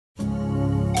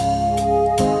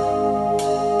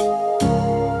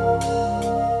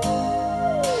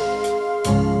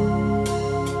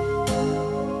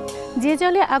যে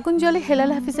জলে আগুন জ্বলে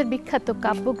হেলাল হাফিজের বিখ্যাত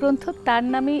কাব্যগ্রন্থ, তার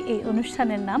নামেই এই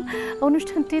অনুষ্ঠানের নাম।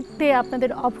 অনুষ্ঠানটিতে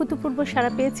আপনাদের অভূতপূর্ব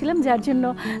সাড়া পেয়েছিলাম, যার জন্য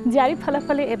জারি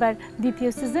ফলাফলে এবার দ্বিতীয়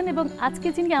সিজন। এবং আজকে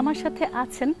যিনি আমার সাথে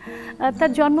আছেন,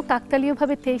 তার জন্ম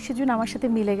কাকতালীয়ভাবে 23শে জুন আমার সাথে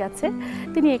মিলে গেছে।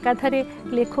 তিনি একাধারে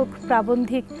লেখক,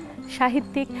 প্রাবন্ধিক,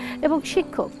 সাহিত্যিক এবং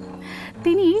শিক্ষক।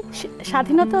 তিনি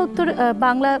স্বাধীনতা উত্তর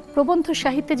বাংলা প্রবন্ধ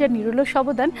সাহিত্যে যা নিরলস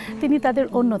অবদান, তিনি তাদের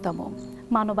অন্যতম।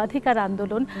 মানবাধিকার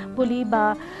আন্দোলন বলি বা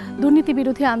দুর্নীতি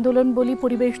বিরোধী আন্দোলন বলি,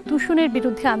 পরিবেশ দূষণের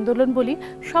বিরুদ্ধে আন্দোলন বলি,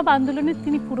 সব আন্দোলনের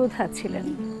তিনি পুরোধা ছিলেন।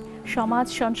 সমাজ,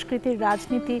 সংস্কৃতি,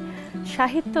 রাজনীতি,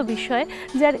 সাহিত্য বিষয়ে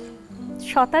যার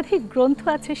শতাধিক গ্রন্থ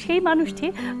আছে, সেই মানুষটি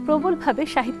প্রবলভাবে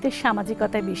সাহিত্যের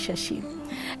সামাজিকতায় বিশ্বাসী।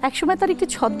 একসময় তার একটি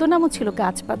ছদ্মনামও ছিল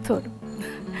গাছপাথর।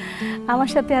 আমার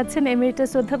সাথে আছেন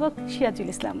এমিরেটাস অধ্যাপক সিরাজুল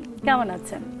ইসলাম। কেমন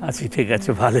আছেন? আছি, ঠিক আছে,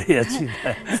 ভালোই আছি।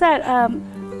 স্যার,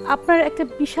 আপনার একটা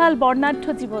বিশাল বর্ণাঢ্য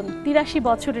জীবন, 83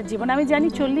 বছরের জীবন। আমি জানি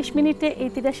 40 মিনিটে এই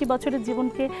 83 বছরের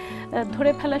জীবনকে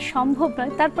ধরে ফেলা সম্ভব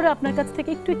নয়, তারপরে আপনার কাছ থেকে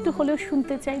একটু একটু হলেও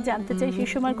শুনতে চাই, জানতে চাই সেই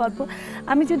সময়ের গল্প।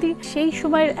 আমি যদি সেই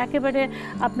সময়ের একেবারে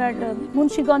আপনার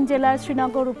মুন্সিগঞ্জ জেলার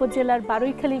শ্রীনগর উপজেলার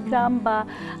বারৈখালী গ্রাম, বা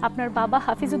আপনার বাবা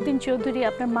হাফিজউদ্দিন চৌধুরী,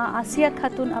 আপনার মা আসিয়া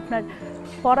খাতুন, আপনার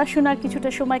পড়াশোনার কিছুটা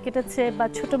সময় কেটেছে বা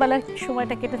ছোটবেলার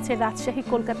সময়টা কেটেছে রাজশাহী,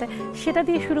 কলকাতায়, সেটা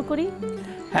দিয়ে শুরু করি।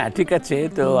 হ্যাঁ, ঠিক আছে।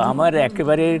 তো আমার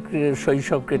একেবারে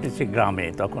শৈশব কেটেছে গ্রামে।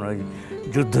 তখন ওই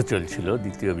যুদ্ধ চলছিল,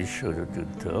 দ্বিতীয়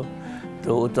বিশ্বযুদ্ধ।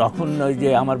 তো তখন ওই যে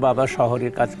আমার বাবা শহরে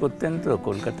কাজ করতেন, তো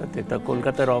কলকাতাতে, তো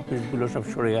কলকাতার অফিসগুলো সব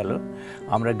সরে গেল,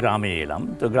 আমরা গ্রামে এলাম।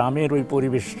 তো গ্রামের ওই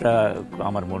পরিবেশটা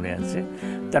আমার মনে আছে।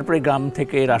 তারপরে গ্রাম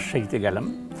থেকে রাজশাহীতে গেলাম,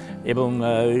 এবং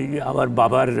আমার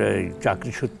বাবার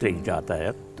চাকরি সূত্রেই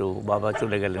যাতায়াত। তো বাবা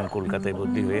চলে গেলেন কলকাতায়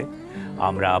বদলি হয়ে,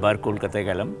 আমরা আবার কলকাতায়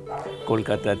গেলাম।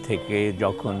 কলকাতা থেকে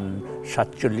যখন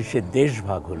 47-এ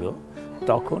দেশভাগ হলো,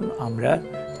 তখন আমরা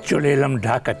চলে এলাম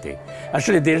ঢাকাতে।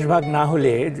 আসলে দেশভাগ না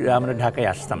হলে আমরা ঢাকায়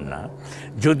আসতাম না,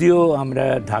 যদিও আমরা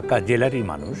ঢাকা জেলারই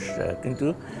মানুষ, কিন্তু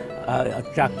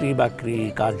চাকরি বাকরি,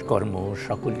 কাজকর্ম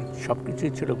সব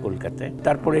কিছুই ছিল কলকাতায়।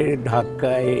 তারপরে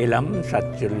ঢাকায় এলাম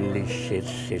 47-এর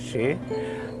শেষে।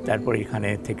 তারপরে এখানে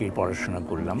থেকেই পড়াশোনা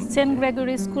করলাম। Saint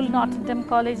Gregory school, Notre Dame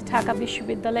college, Dhaka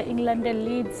বিশ্ববিদ্যালয়, ইংল্যান্ডের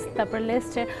লিডস, তারপর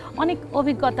লেস্টার, অনেক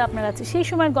অভিজ্ঞতা আপনার আছে। সেই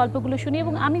সময়ের গল্পগুলো শুনি,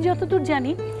 এবং আমি যতদূর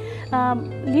জানি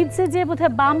লিডসে যে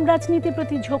বোধহয় বাম রাজনীতির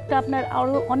প্রতি ঝোঁকটা আপনার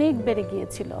আরও অনেক বেড়ে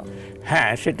গিয়েছিল।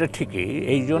 হ্যাঁ, সেটা ঠিকই।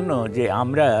 এই জন্য যে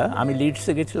আমি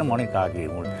লিডসে গেছিলাম অনেক আগে,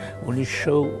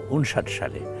 1959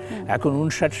 সালে। এখন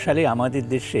 59 সালে আমাদের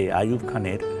দেশে আইয়ুব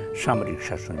খানের সামরিক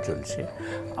শাসন চলছে।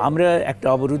 আমরা একটা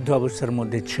অবরুদ্ধ অবস্থার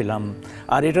মধ্যে ছিলাম।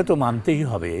 আর এটা তো মানতেই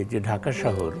হবে যে ঢাকা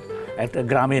শহর একটা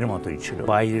গ্রামের মতোই ছিল।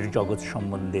 বাইরের জগৎ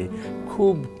সম্বন্ধে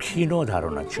খুব ক্ষীণ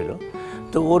ধারণা ছিল।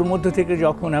 তো ওর মধ্য থেকে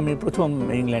যখন আমি প্রথম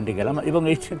ইংল্যান্ডে গেলাম, এবং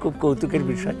এই খুব কৌতুকের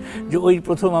বিষয় যে ওই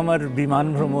প্রথম আমার বিমান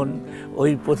ভ্রমণ,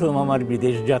 ওই প্রথম আমার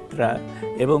বিদেশ যাত্রা,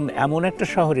 এবং এমন একটা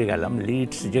শহরে গেলাম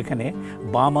লিডস, যেখানে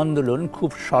বাম আন্দোলন খুব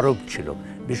সরব ছিল,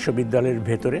 বিশ্ববিদ্যালয়ের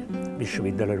ভেতরে,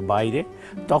 বিশ্ববিদ্যালয়ের বাইরে।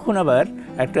 তখন আবার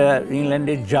একটা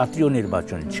ইংল্যান্ডের জাতীয়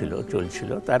নির্বাচন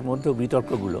চলছিল, তার মধ্যেও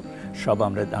বিতর্কগুলো সব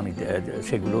আমি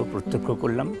সেগুলো প্রত্যক্ষ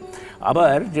করলাম।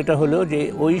 আবার যেটা হলো যে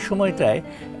ওই সময়টায়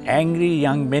অ্যাংরি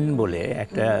ইয়াং মেন বলে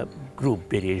একটা গ্রুপ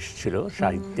বেরিয়ে এসেছিল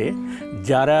সাহিত্যে,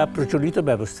 যারা প্রচলিত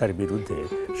ব্যবস্থার বিরুদ্ধে,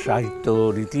 সাহিত্য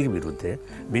রীতির বিরুদ্ধে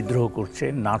বিদ্রোহ করছে,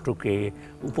 নাটকে,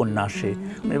 উপন্যাসে।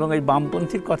 এবং এই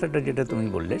বামপন্থীর কথাটা যেটা তুমি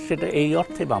বললে, সেটা এই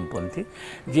অর্থে বামপন্থী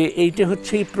যে এইটা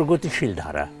হচ্ছে এই প্রগতিশীল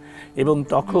ধারা। এবং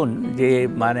তখন যে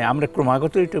আমরা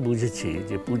ক্রমাগত এটা বুঝেছি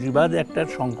যে পুঁজিবাদ একটা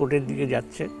সংকটের দিকে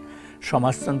যাচ্ছে,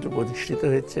 সমাজতন্ত্র প্রতিষ্ঠিত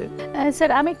হয়েছে।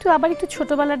 স্যার, আমি আবার একটু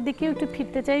ছোটবেলার দিকেও একটু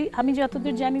ফিরতে চাই। আমি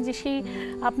যতদূর জানি যে সেই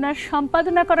আপনার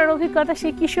সম্পাদনা করার অভিজ্ঞতা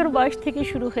সেই কিশোর বয়স থেকে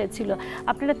শুরু হয়েছিল।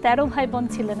 আপনারা 13 ভাই বোন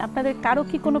ছিলেন, আপনাদের কারো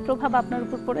কি কোনো প্রভাব আপনার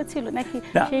উপর পড়েছিল, নাকি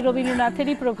সেই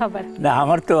রবীন্দ্রনাথেরই প্রভাব? না,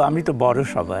 আমি তো বড়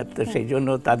সবার, তো সেই জন্য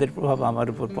তাদের প্রভাব আমার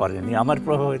উপর পড়েনি। আমার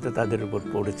প্রভাব হয়তো তাদের উপর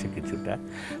পড়েছে কিছুটা।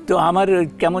 তো আমার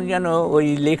কেমন যেন ওই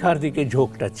লেখার দিকে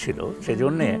ঝোঁকটা ছিল,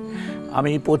 সেজন্যে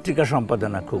আমি পত্রিকা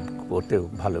সম্পাদনা খুব করতে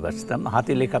ভালোবাসতাম।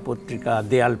 হাতে লেখা পত্রিকা,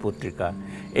 দেয়াল পত্রিকা,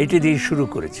 এইটি দিয়ে শুরু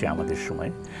করেছি আমাদের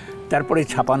সময়। তারপরে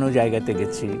ছাপানো জায়গাতে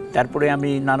গেছি। তারপরে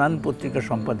আমি নানান পত্রিকা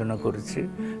সম্পাদনা করেছি,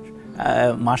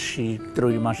 মাসিক,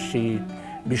 ত্রৈমাসিক,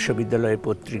 বিশ্ববিদ্যালয়ের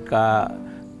পত্রিকা,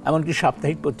 এমনকি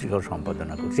সাপ্তাহিক পত্রিকাও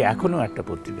সম্পাদনা করছি। এখনও একটা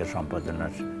পত্রিকা সম্পাদনা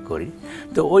করি।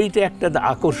 তো ওইটা একটা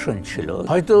আকর্ষণ ছিল,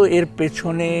 হয়তো এর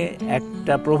পেছনে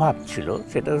একটা প্রভাব ছিল,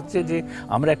 সেটা হচ্ছে যে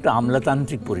আমরা একটা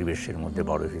আমলাতান্ত্রিক পরিবেশের মধ্যে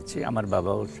বড় হয়েছি। আমার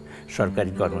বাবাও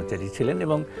সরকারি কর্মচারী ছিলেন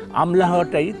এবং আমলা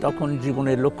হওয়াটাই তখন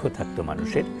জীবনের লক্ষ্য থাকতো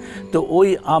মানুষের। তো ওই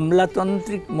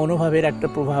আমলাতান্ত্রিক মনোভাবের একটা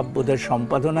প্রভাব বোধহয়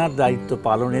সম্পাদনার দায়িত্ব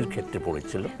পালনের ক্ষেত্রে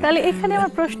পড়েছিল। তাহলে এখানে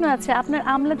আমার প্রশ্ন আছে, আপনার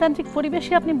আমলাতান্ত্রিক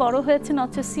পরিবেশে আপনি বড় হয়েছেন,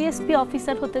 অথচ সিএসপি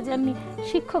অফিসার হতে যাননি,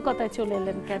 শিক্ষকতায় চলে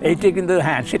এলেন কেন? এইটা কিন্তু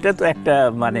হ্যাঁ, সেটা তো একটা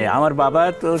মানে আমার বাবা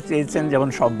তো চেয়েছেন, যেমন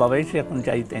সব বাবাই সে এখন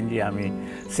চাইতেন যে আমি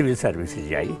সিভিল সার্ভিসে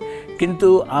যাই, কিন্তু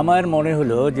আমার মনে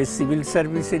হলো যে সিভিল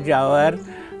সার্ভিসে যাওয়ার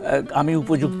আমি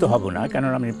উপযুক্ত হব না,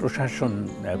 কেননা আমি প্রশাসন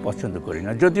পছন্দ করি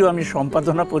না, যদিও আমি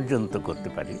সম্পাদনা পর্যন্ত করতে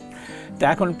পারি। তা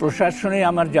এখন প্রশাসনে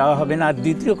আমার যাওয়া হবে না। আর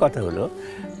দ্বিতীয় কথা হলো,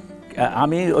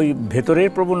 আমি ওই ভেতরের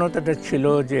প্রবণতাটা ছিল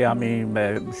যে আমি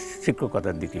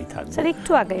শিক্ষকতার দিকেই থাকবো,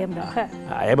 একটু আগে আমরা,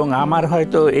 এবং আমার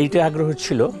হয়তো এইটা আগ্রহ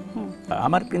ছিল।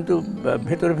 আমার কিন্তু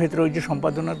ভেতরে ভেতরে ওই যে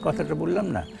সম্পাদনার কথাটা বললাম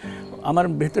না, আমার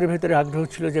ভেতরে ভেতরে আগ্রহ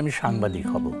ছিল যে আমি সাংবাদিক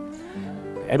হব।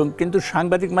 এবং কিন্তু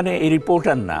সাংবাদিক মানে এই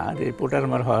রিপোর্টার না, রিপোর্টার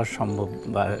আমার হওয়া সম্ভব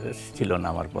ছিল না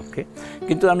আমার পক্ষে,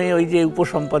 কিন্তু আমি ওই যে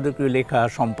উপসম্পাদকীয় লেখা,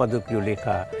 সম্পাদকীয়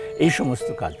লেখা, এই সমস্ত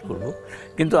কাজ করব।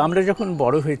 কিন্তু আমরা যখন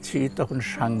বড় হয়েছি তখন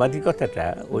সাংবাদিকতাটা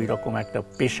ওই রকম একটা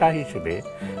পেশা হিসেবে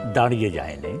দাঁড়িয়ে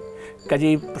যায়নি।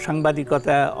 কাজেই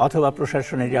সাংবাদিকতা অথবা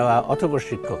প্রশাসনে যাওয়া অথবা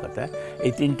শিক্ষকতা,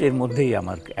 এই তিনটের মধ্যেই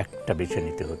আমার একটা বেছে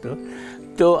নিতে হতো।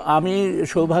 তো আমি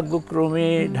সৌভাগ্যক্রমে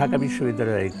ঢাকা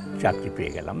বিশ্ববিদ্যালয়ে চাকরি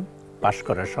পেয়ে গেলাম পাশ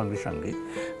করার সঙ্গে সঙ্গে।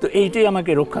 তো এইটাই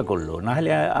আমাকে রক্ষা করলো, নাহলে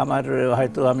আমার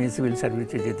হয়তো আমি সিভিল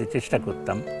সার্ভিসে যেতে চেষ্টা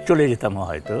করতাম, চলে যেতাম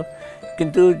হয়তো।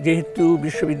 কিন্তু যেহেতু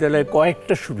বিশ্ববিদ্যালয়ে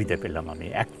কয়েকটা সুবিধা পেলাম আমি,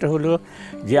 একটা হলো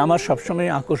যে আমার সবসময়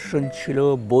আকর্ষণ ছিল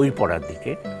বই পড়ার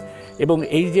দিকে, এবং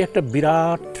এই যে একটা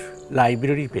বিরাট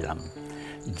লাইব্রেরি পেলাম,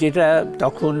 যেটা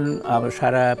তখন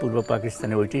সারা পূর্ব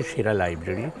পাকিস্তানে ওইটাই সেরা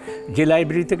লাইব্রেরি, যে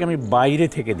লাইব্রেরি থেকে আমি বাইরে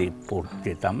থেকে পড়তে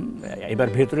যেতাম, এবার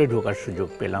ভেতরে ঢোকার সুযোগ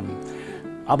পেলাম।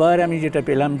 আবার আমি যেটা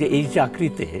পেলাম যে এই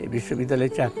চাকরিতে,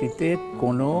 বিশ্ববিদ্যালয়ের চাকরিতে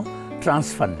কোনো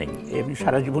ট্রান্সফার নেই, এমনি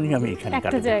সারা জীবনই আমি এখানে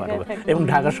কাটাতে পারবো এবং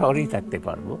ঢাকা শহরেই থাকতে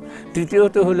পারবো।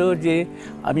 তৃতীয়ত হলো যে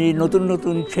আমি নতুন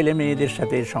নতুন ছেলে মেয়েদের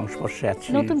সাথে সংস্পর্শে আছি,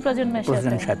 নতুন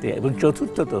প্রজন্মের সাথে। এবং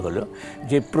চতুর্থত হলো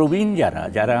যে প্রবীণ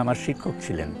যারা আমার শিক্ষক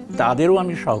ছিলেন তাদেরও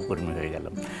আমি সহকর্মী হয়ে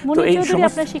গেলাম। তো এই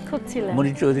সমস্ত,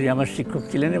 মনির চৌধুরী আমার শিক্ষক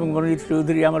ছিলেন এবং মনির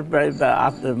চৌধুরী আমার প্রায়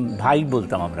ভাই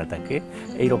বলতাম আমরা তাকে,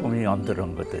 এইরকমই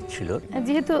অন্তরঙ্গতা ছিল।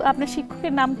 যেহেতু আপনার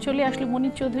শিক্ষকের নাম চলে আসলো,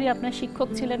 মনির চৌধুরী আপনার শিক্ষক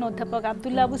ছিলেন, অধ্যাপক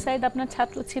আব্দুল্লাহ আবু সাইদ আপনার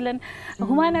ছাত্র ছিলেন,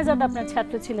 হুমায়ুন আজাদ আপনার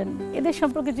ছাত্র ছিলেন, এদের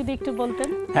সম্পর্কে যদি একটু বলতেন।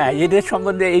 হ্যাঁ, এদের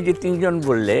সম্বন্ধে এই যে তিনজন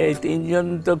বললে, এই তিনজন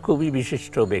তো খুবই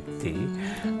বিশিষ্ট ব্যক্তি।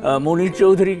 মনির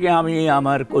চৌধুরীকে আমি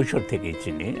আমার কৈশোর থেকেই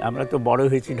চিনি, আমরা তো বড়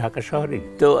হয়েছি ঢাকা শহরে।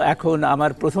 তো এখন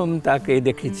আমার প্রথম তাকে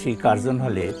দেখেছি কার্জন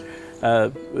হলে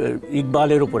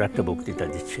ইকবালের উপর একটা বক্তৃতা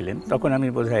দিচ্ছিলেন, তখন আমি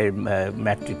বোধহয়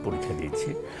ম্যাট্রিক পরীক্ষা দিয়েছি।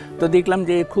 তো দেখলাম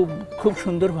যে খুব খুব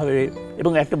সুন্দরভাবে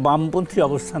এবং একটা বামপন্থী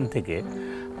অবস্থান থেকে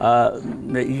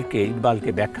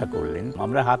ইকবালকে ব্যাখ্যা করলেন।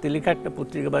 আমরা হাতে লেখা একটা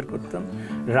পত্রিকা বার করতাম,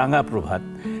 রাঙা প্রভাত,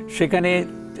 সেখানে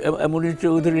মনির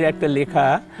চৌধুরীর একটা লেখা,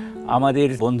 আমাদের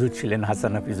বন্ধু ছিলেন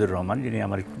হাসান হাফিজুর রহমান, যিনি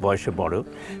আমার বয়সে বড়,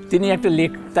 তিনি একটা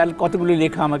তার কতগুলি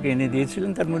লেখা আমাকে এনে দিয়েছিলেন।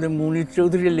 তার মধ্যে মনির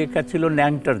চৌধুরীর লেখা ছিল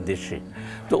ন্যাংটার দেশে।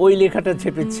 তো ওই লেখাটা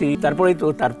ছেপেছি, তারপরেই তো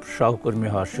তার সহকর্মী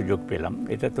হওয়ার সুযোগ পেলাম।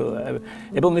 এটা তো,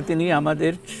 এবং তিনি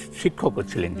আমাদের শিক্ষকও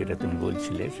ছিলেন, যেটা তুমি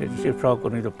বলছিলে, সে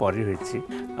সহকর্মী তো পরে হয়েছি।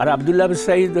 আর আবদুল্লাহ আবু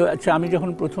সাইদ, আচ্ছা, আমি যখন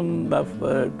প্রথম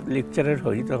লেকচারার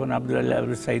হই তখন আবদুল্লাহ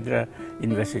আবু সাইদরা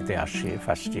ইউনিভার্সিটিতে আসে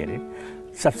ফার্স্ট ইয়ারে,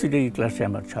 সাবসিডিয়ারি ক্লাসে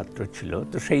আমার ছাত্র ছিল।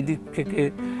 তো সেই দিক থেকে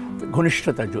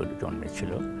ঘনিষ্ঠতা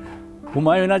জন্মেছিল।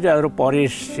 হুমায়ুন আজাদ আরও পরে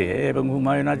এসছে, এবং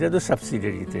হুমায়ুন আজাদও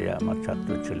সাবসিডিয়ারিতে আমার ছাত্র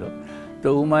ছিল। তো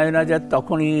হুমায়ুন আজাদ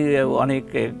তখনই অনেক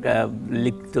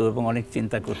লিখত এবং অনেক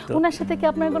চিন্তা করত। ওনার সাথে কি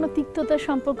আপনার কোনো তিক্ততার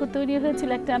সম্পর্ক তৈরি হয়েছিল?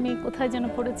 একটা আমি কোথায় যেন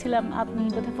পড়েছিলাম, আপনি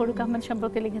বোধহয় ফরুক আহমেদ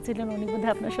সম্পর্কে লিখেছিলেন, উনি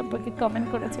বোধহয় আপনার সম্পর্কে কমেন্ট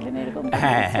করেছিলেন, এরকম?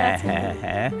 হ্যাঁ হ্যাঁ হ্যাঁ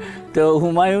হ্যাঁ। তো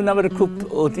হুমায়ুন আবার খুব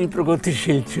অতি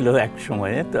প্রগতিশীল ছিল এক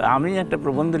সময়ে। তো আমি একটা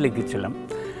প্রবন্ধ লিখেছিলাম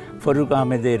ফরুক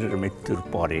আহমেদের মৃত্যুর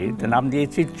পরে, নাম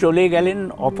দিয়েছি চলে গেলেন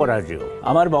অপরাজেয়।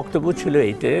 আমার বক্তব্য ছিল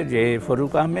এইটা যে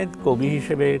ফরুক আহমেদ কবি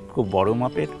হিসেবে খুব বড়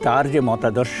মাপের, তার যে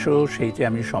মতাদর্শ সেইটা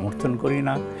আমি সমর্থন করি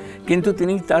না, কিন্তু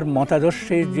তিনি তার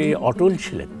মতাদর্শে যে অটল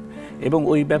ছিলেন এবং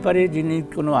ওই ব্যাপারে যিনি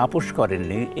কোনো আপোষ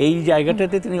করেননি, এই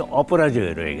জায়গাটাতে তিনি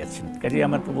অপরাজয় রয়ে গেছেন। কাজে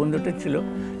আমার প্রবন্ধটা ছিল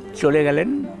চলে গেলেন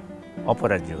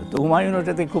অপরাজেয়। তো হুমায়ুন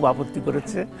ওটাতে খুব আপত্তি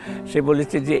করেছে। সে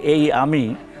বলেছে যে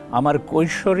আমার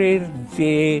কৈশোরের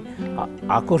যে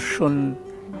আকর্ষণ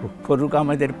ফরুক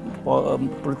আহমেদের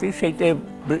প্রতি, সেইটা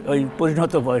ওই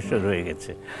পরিণত বয়সে রয়ে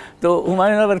গেছে। তো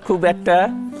হুমায়ুন আবার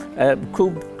খুব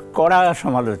কড়া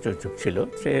সমালোচক ছিল।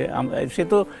 সে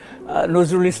তো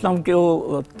নজরুল ইসলামকেও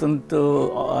অত্যন্ত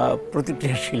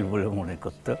প্রতিক্রিয়াশীল বলে মনে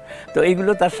করত। তো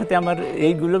এইগুলো তার সাথে আমার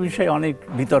এইগুলো বিষয়ে অনেক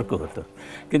বিতর্ক হতো,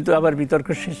 কিন্তু আবার বিতর্ক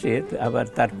শেষে আবার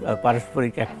তার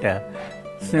পারস্পরিক একটা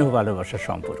স্নেহ ভালোবাসার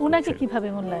সম্পর্ক। ওনাকে কিভাবে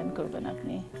মূল্যায়ন করবেন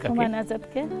আপনি, হুমায়ুন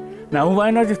আজাদকে? না,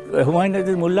 হুমায়ুন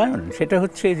আজাদের মূল্যায়ন সেটা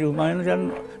হচ্ছে যে হুমায়ুন আজাদ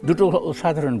দুটো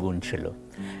অসাধারণ গুণ ছিল।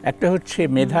 একটা হচ্ছে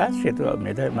মেধা, সে তো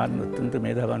অত্যন্ত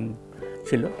মেধাবান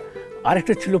ছিল।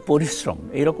 আরেকটা ছিল পরিশ্রম।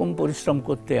 এরকম পরিশ্রম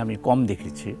করতে আমি কম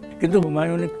দেখেছি, কিন্তু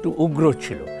হুমায়ুন একটু উগ্র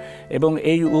ছিল, এবং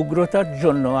এই উগ্রতার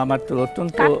জন্য আমার তো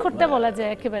অত্যন্ত কাঠখোট্টা বলা যায়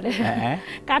একেবারে। হ্যাঁ,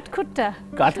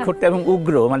 কাঠখোট্টা এবং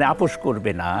উগ্র, মানে আপোষ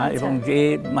করবে না, এবং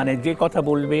যে কথা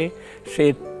বলবে সে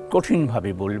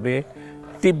কঠিনভাবে বলবে,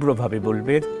 তীব্রভাবে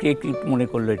বলবে, কে কি মনে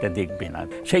করলো এটা দেখবে না।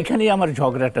 সেইখানেই আমার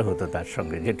ঝগড়াটা হতো তার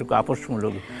সঙ্গে, যেটুকু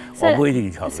আপোষমূলক অবৈধ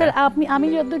ঝগড়া। স্যার, আমি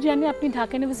যতদূর জানি আপনি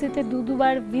ঢাকা ইউনিভার্সিটিতে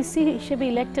দুবার ভিসি হিসেবে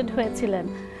ইলেক্টেড হয়েছিলেন,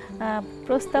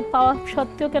 প্রস্তাব পাওয়া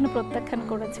সত্ত্বেও কেন প্রত্যাখ্যান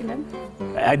করেছিলেন?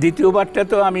 দ্বিতীয়বারটা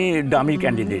তো আমি ডামি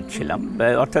ক্যান্ডিডেট ছিলাম,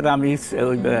 অর্থাৎ আমি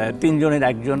ওই 3 জনের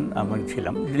একজন আমি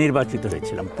ছিলাম, নির্বাচিত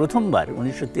হয়েছিলাম প্রথমবার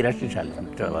 1983 সালে।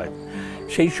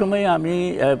 সেই সময় আমি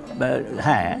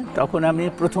তখন আমি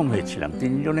প্রথম হয়েছিলাম।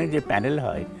 3 জনের যে প্যানেল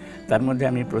হয় তার মধ্যে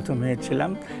আমি প্রথম হয়েছিলাম,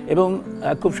 এবং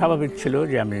খুব স্বাভাবিক ছিল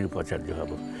যে আমি উপাচার্য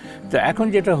হব। তো এখন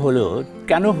যেটা হলো,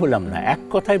 কেন হলাম না, এক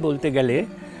কথায় বলতে গেলে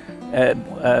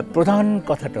প্রধান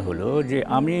কথাটা হলো যে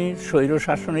আমি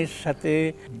স্বৈরশাসনের সাথে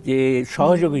যে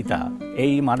সহযোগিতা,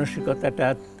 এই মানসিকতাটা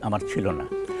আমার ছিল না।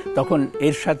 তখন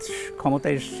এরশাদ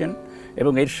ক্ষমতায় এসছেন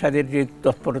এবং এরশাদের যে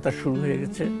তৎপরতা শুরু হয়ে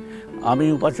গেছে, আমি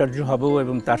উপাচার্য হব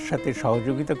এবং তার সাথে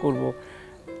সহযোগিতা করব,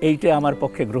 এইটা আমার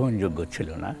পক্ষে গ্রহণযোগ্য ছিল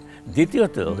না।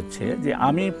 দ্বিতীয়ত হচ্ছে যে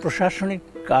আমি প্রশাসনিক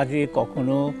কাজে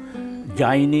কখনো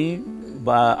যাইনি,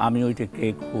 বা আমি ওইটাকে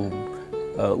খুব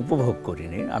উপভোগ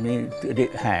করিনি।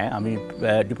 আমি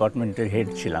ডিপার্টমেন্টের হেড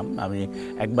ছিলাম, আমি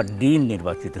একবার ডিন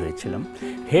নির্বাচিত হয়েছিলাম।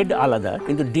 হেড আলাদা,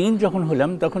 কিন্তু ডিন যখন হলাম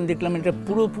তখন দেখলাম এটা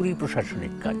পুরোপুরি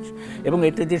প্রশাসনিক কাজ, এবং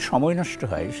এতে যে সময় নষ্ট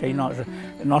হয়, সেই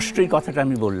নষ্টই কথাটা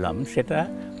আমি বললাম, সেটা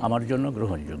আমার জন্য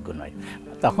গ্রহণযোগ্য নয়।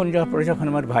 তখন যখন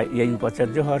আমার ভাই এই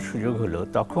উপাচার্য হওয়ার সুযোগ হলো,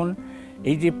 তখন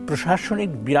এই যে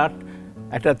প্রশাসনিক বিরাট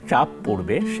একটা চাপ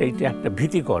পড়বে, সেইটা একটা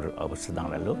ভীতিকর অবস্থা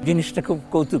দাঁড়ালো। জিনিসটা খুব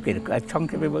কৌতুকের।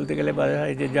 সংক্ষেপে বলতে গেলে বলা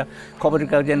হয় যে যা খবরের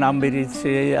কাগজে নাম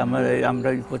বেরিয়েছে আমরা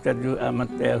উপাচার্য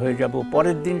হয়ে যাব।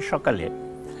 পরের দিন সকালে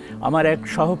আমার এক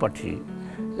সহপাঠী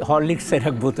হরলিক্সের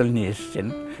এক বোতল নিয়ে এসছেন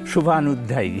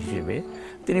শুভানুধ্যায়ী হিসেবে।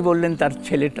 তিনি বললেন তার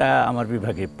ছেলেটা আমার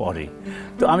বিভাগে পড়ে।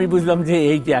 তো আমি বুঝলাম যে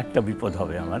এই যে একটা বিপদ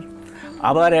হবে আমার।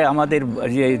 আবার আমাদের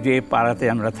যে পাড়াতে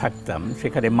আমরা থাকতাম,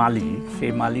 সেখানে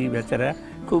সেই মালি বেচারা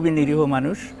খুবই নিরীহ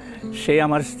মানুষ। সে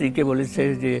আমার স্ত্রীকে বলেছে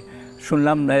যে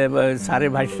শুনলাম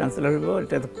স্যারের ভাইস চ্যান্সেলর হইব,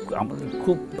 এটা তো আমাদের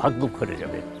খুব ভাগ্য করে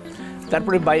যাবে।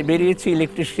 তারপরে বেরিয়েছি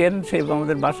ইলেকট্রিশিয়ান, সে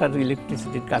আমাদের বাসার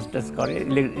ইলেকট্রিসিটির কাজ টাজ করে,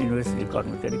 ইউনিভার্সিটির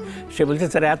কর্মচারী। সে বলছে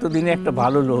স্যার এতদিনে একটা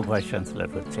ভালো লোক ভাইস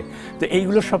চ্যান্সেলর হচ্ছে। তো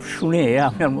এইগুলো সব শুনে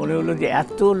আমার মনে হলো যে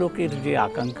এত লোকের যে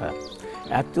আকাঙ্ক্ষা,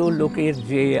 এত লোকের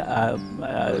যে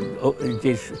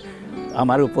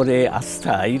আমার উপরে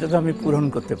আস্থা, এটা তো আমি পূরণ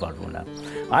করতে পারবো না।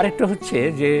 আরেকটা হচ্ছে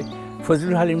যে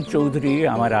ফজলুল হালিম চৌধুরী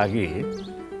আমার আগে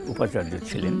উপাচার্য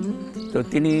ছিলেন। তো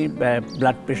তিনি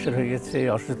ব্লাড প্রেশার হয়ে গেছে,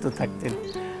 অসুস্থ থাকতেন।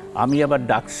 আমি আবার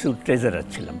ডাকসু ট্রেজারার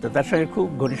ছিলাম, তো তার সঙ্গে খুব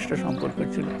ঘনিষ্ঠ সম্পর্ক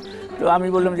ছিল। তো আমি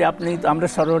বললাম যে আমরা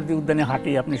সরোয়ার্দী উদ্যানে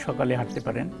হাঁটি, আপনি সকালে হাঁটতে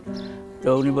পারেন। তো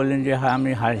উনি বললেন যে হ্যাঁ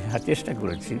আমি চেষ্টা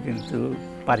করেছি, কিন্তু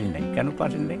পারি নাই। কেন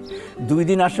পারেন নাই? 2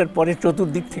 দিন আসার পরে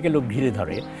চতুর্দিক থেকে লোক ঘিরে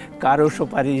ধরে, কারো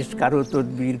সুপারিশ, কারো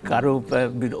তদবির, কারো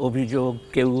অভিযোগ,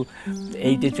 কেউ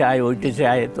এইটে চায় ওইটে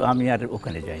চায়। তো আমি আর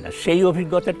ওখানে যাই না। সেই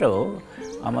অভিজ্ঞতাটাও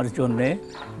আমার জন্যে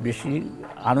বেশি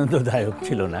আনন্দদায়ক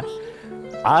ছিল না।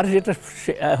 আর যেটা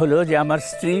হলো যে আমার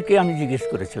স্ত্রীকে আমি জিজ্ঞেস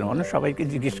করেছিলাম, অন্য সবাইকে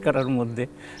জিজ্ঞেস করার মধ্যে,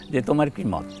 যে তোমার কি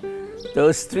মত। তো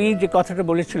স্ত্রী যে কথাটা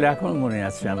বলেছিল এখনও মনে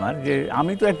আছে আমার, যে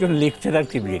আমি তো একজন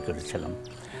লেকচারারকে বিয়ে করেছিলাম।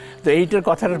 তো এইটার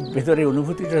কথার ভেতরে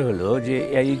অনুভূতিটা হলো যে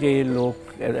এই যে লোক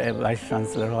ভাইস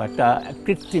চ্যান্সেলর হওয়া একটা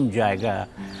কৃত্রিম জায়গা,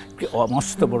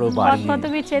 মস্ত বড় বাড়ি,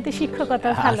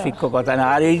 শিক্ষকতা না,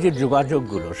 আর এই যে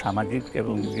যোগাযোগগুলো, সামাজিক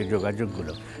এবং যে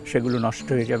যোগাযোগগুলো, সেগুলো নষ্ট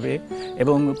হয়ে যাবে।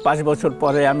 এবং 5 বছর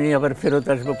পরে আমি আবার ফেরত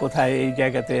আসবো কোথায়, এই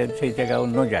জায়গাতে, সেই জায়গা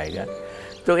অন্য জায়গা।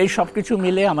 তো এই সব কিছু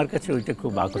মিলে আমার কাছে ওইটা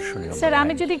খুব আকর্ষণীয়। স্যার,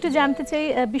 আমি যদি একটু জানতে চাই,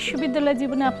 বিশ্ববিদ্যালয়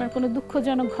জীবনে আপনার কোনো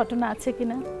দুঃখজনক ঘটনা আছে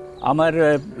কিনা? আমার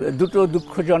দুটো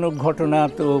দুঃখজনক ঘটনা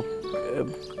তো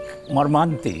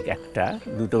মর্মান্তিক, একটা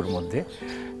দুটোর মধ্যে।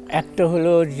 একটা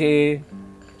হলো যে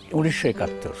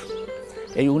 1971,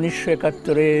 এই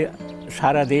 1971-এ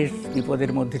সারা দেশ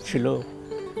বিপদের মধ্যে ছিল,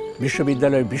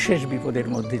 বিশ্ববিদ্যালয় বিশেষ বিপদের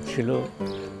মধ্যে ছিল।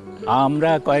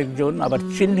 আমরা কয়েকজন আবার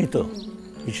চিহ্নিত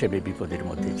হিসেবে বিপদের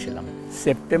মধ্যে ছিলাম।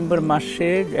 সেপ্টেম্বর মাসে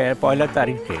 1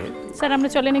 তারিখে, স্যার আমরা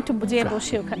চলেন একটু বুঝিয়ে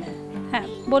বসি ওখানে। হ্যাঁ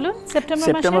বলুন।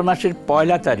 সেপ্টেম্বর মাসের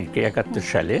 1 তারিখে 71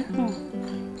 সালে,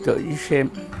 তো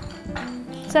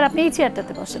স্যার আপনি এই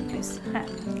চেয়ারটাতে বসেন প্লিজ। হ্যাঁ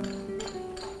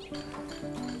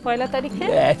 1 তারিখে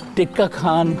টিক্কা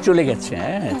খান চলে গেছে।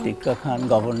 হ্যাঁ টিক্কা খান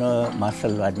গভর্নর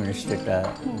মার্শাল অ্যাডমিনিস্ট্রেটর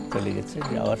চলে গেছে।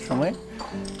 যাওয়ার সময়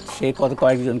সে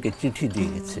কয়েকজনকে চিঠি দিয়ে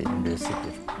গেছে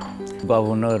ইউনিভার্সিটির।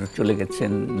 গভর্নর চলে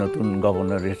গেছেন, নতুন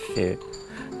গভর্নর এসছে।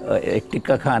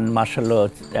 টিক্কা খান মার্শাল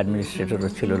অ্যাডমিনিস্ট্রেটরও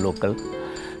ছিল লোকাল।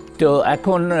 তো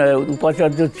এখন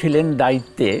উপাচার্য ছিলেন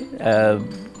দায়িত্বে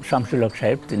শামসুল হক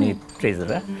সাহেব, তিনি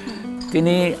ট্রেজারার।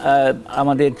 তিনি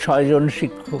আমাদের 6 জন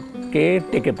শিক্ষককে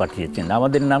ডেকে পাঠিয়েছেন।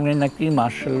 আমাদের নামে নাকি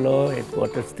মার্শাল ল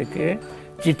হেডকোয়ার্টার্স থেকে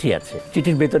চিঠি আছে।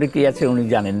 চিঠির ভেতরে কী আছে উনি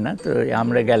জানেন না। তো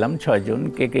আমরা গেলাম 6 জন।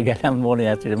 কে গেলাম মনে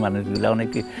আছে মানুষগুলো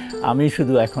অনেকে, আমি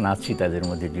শুধু এখন আছি তাদের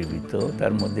মধ্যে জীবিত।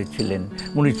 তার মধ্যে ছিলেন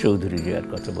মুনির চৌধুরী, যার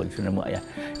কথা বলছিলেন,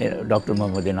 doctor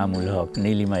Mohammad Enamul Haque,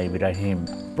 Nilima Ibrahim,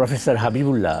 professor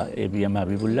Habibullah, ABM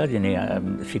Habibullah, যিনি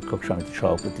শিক্ষক সমিতির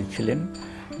সভাপতি ছিলেন,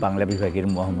 বাংলা বিভাগের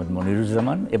মোহাম্মদ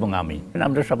মনিরুজ্জামান এবং আমি।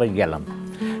 আমরা সবাই গেলাম।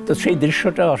 তো সেই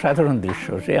দৃশ্যটা অসাধারণ দৃশ্য।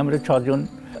 সে আমরা 6 জন,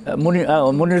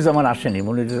 মনিরুজ্জামান আসেনি,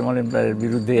 মনিরুজ্জামানের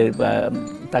বিরুদ্ধে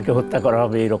তাকে হত্যা করা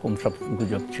হবে এরকম সব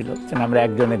গুজব ছিল। আমরা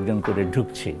একজন একজন করে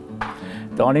ঢুকছি।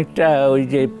 তো অনেকটা ওই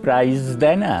যে প্রাইজ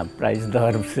দেয় না, প্রাইজ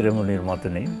দেওয়ার সেরেমনির মতো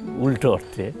নেই, উল্টো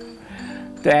অর্থে।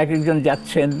 তো একজন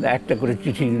যাচ্ছেন, একটা করে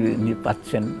চিঠি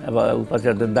পাচ্ছেন, আবার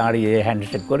উপাচার্য দাঁড়িয়ে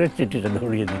হ্যান্ডশেক করে চিঠিটা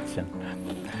ধরিয়ে দিচ্ছেন।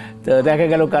 তো দেখা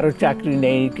গেল কারোর চাকরি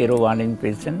নেই, কেউ ওয়ার্নিং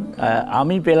পেয়েছেন।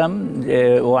 আমি পেলাম যে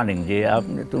ওয়ার্নিং, যে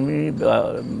তুমি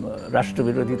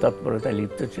রাষ্ট্রবিরোধী তৎপরতায়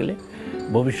লিপ্ত ছিলে,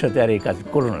 ভবিষ্যতে আর এই কাজ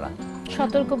করো না,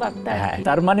 সতর্ক বার্তা। হ্যাঁ,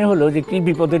 তার মানে হলো যে কি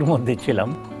বিপদের মধ্যে ছিলাম।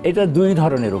 এটা 2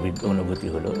 ধরনের অনুভূতি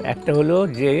হলো। একটা হলো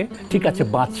যে ঠিক আছে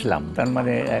বাঁচলাম, তার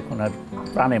মানে এখন আর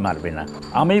প্রাণে মারবে না।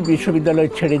 আমি বিশ্ববিদ্যালয়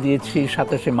ছেড়ে দিয়েছি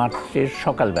 27 মার্চের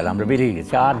সকালবেলা, আমরা বেরিয়ে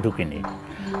গেছি, আর ঢুকিনি।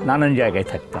 নানান জায়গায়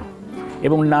থাকতাম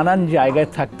এবং নানান জায়গায়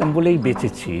থাকতাম বলেই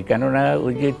বেঁচেছি। কেননা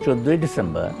ওই যে 14ই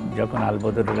ডিসেম্বর যখন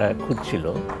আলবদররা খুঁজছিল,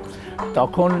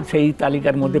 তখন সেই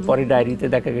তালিকার মধ্যে পরে ডায়েরিতে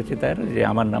দেখা গেছে তার যে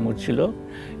আমার নামও ছিল,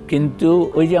 কিন্তু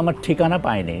ওই যে আমার ঠিকানা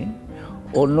পায়নি,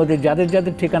 অন্যদের যাদের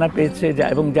যাদের ঠিকানা পেয়েছে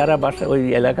এবং যারা বাসা ওই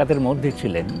এলাকাদের মধ্যে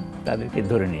ছিলেন তাদেরকে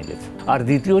ধরে নিয়ে গেছে। আর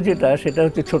দ্বিতীয় যেটা, সেটা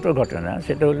হচ্ছে ছোট ঘটনা,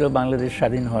 সেটা হলো বাংলাদেশ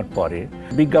স্বাধীন হওয়ার পরে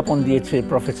বিজ্ঞাপন দিয়েছে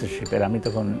প্রফেসরশিপের, আমি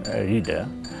তখন রিডার।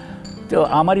 তো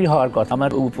আমারই হওয়ার কথা,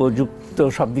 আমার উপযুক্ত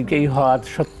সব দিকেই হওয়া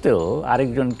সত্ত্বেও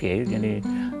আরেকজনকে, যিনি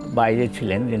বাইরে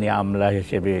ছিলেন, যিনি আমলা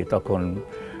হিসেবে তখন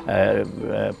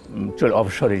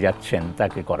অবসরে যাচ্ছেন,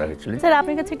 তাকে করা হয়েছিল। স্যার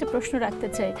আপনার কাছে একটা প্রশ্ন রাখতে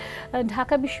চাই।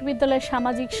 ঢাকা বিশ্ববিদ্যালয়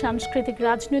সামাজিক, সাংস্কৃতিক,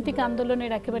 রাজনৈতিক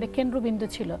আন্দোলনের একেবারে কেন্দ্রবিন্দু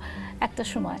ছিল একটা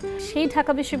সময়। সেই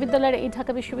ঢাকা বিশ্ববিদ্যালয়ের এই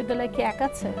ঢাকা বিশ্ববিদ্যালয় কি এক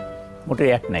আছে? মোটেই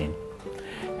এক নাই।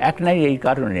 এক নাই এই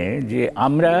কারণে যে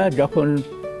আমরা যখন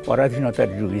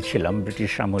পরাধীনতার যুগে ছিলাম,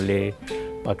 ব্রিটিশ আমলে,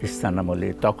 পাকিস্তান আমলে,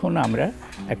 তখন আমরা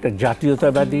একটা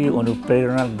জাতীয়তাবাদী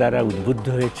অনুপ্রেরণার দ্বারা উদ্বুদ্ধ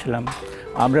হয়েছিলাম।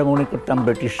 আমরা মনে করতাম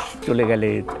ব্রিটিশ চলে গেলে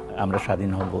আমরা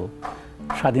স্বাধীন হব,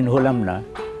 স্বাধীন হলাম না।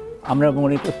 আমরা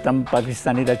মনে করতাম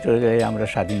পাকিস্তানিরা চলে গেলে আমরা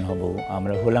স্বাধীন হব,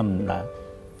 আমরা হলাম না।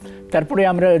 তারপরে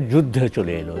আমরা যুদ্ধে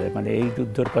চলে এলো, মানে এই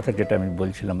যুদ্ধের কথা যেটা আমি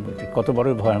বলছিলাম, কত বড়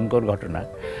ভয়ঙ্কর ঘটনা।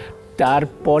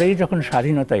 তারপরে যখন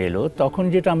স্বাধীনতা এলো, তখন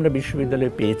যেটা আমরা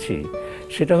বিশ্ববিদ্যালয়ে পেয়েছি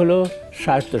সেটা হলো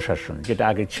স্বায়ত্তশাসন, যেটা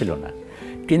আগে ছিল না।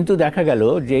 কিন্তু দেখা গেল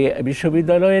যে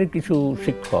বিশ্ববিদ্যালয়ের কিছু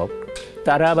শিক্ষক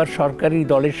তারা আবার সরকারি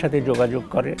দলের সাথে যোগাযোগ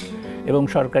করে এবং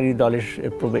সরকারি দলের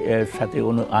সাথে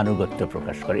আনুগত্য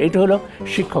প্রকাশ করে। এটা হলো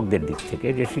শিক্ষকদের দিক থেকে,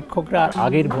 যে শিক্ষকরা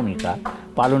আগের ভূমিকা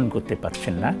পালন করতে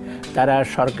পারছেন না, তারা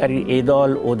সরকারি এ দল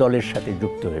ও দলের সাথে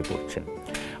যুক্ত হয়ে পড়ছেন।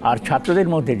 আর ছাত্রদের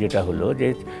মধ্যে যেটা হলো যে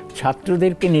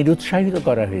ছাত্রদেরকে নিরুৎসাহিত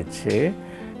করা হয়েছে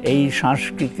এই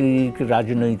সাংস্কৃতিক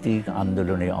রাজনৈতিক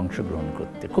আন্দোলনে অংশগ্রহণ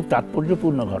করতে। খুব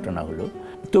তাৎপর্যপূর্ণ ঘটনা হলো,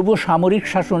 তবুও সামরিক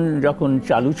শাসন যখন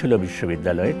চালু ছিল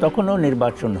বিশ্ববিদ্যালয়ে, তখনও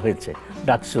নির্বাচন হয়েছে,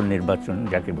 ডাকসুর নির্বাচন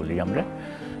যাকে বলি আমরা।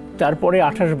 তারপরে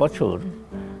 28 বছর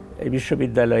এই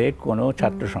বিশ্ববিদ্যালয়ে কোনো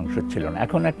ছাত্র সংসদ ছিল না।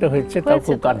 এখন একটা হয়েছে, তাও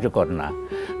খুব কার্যকর না।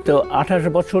 তো 28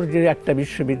 বছর যে একটা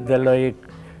বিশ্ববিদ্যালয়ে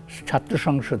ছাত্র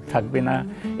সংসদ থাকবে না,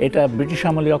 এটা ব্রিটিশ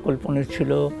আমলে অকল্পনীয়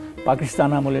ছিল, পাকিস্তান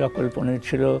আমলে অকল্পনীয়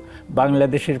ছিল,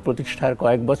 বাংলাদেশের প্রতিষ্ঠার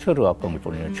কয়েক বছরও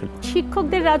অকল্পনীয় ছিল।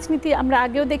 শিক্ষকদের রাজনীতি আমরা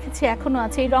আগেও দেখেছি, এখনো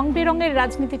আছে। এই রং বেরঙের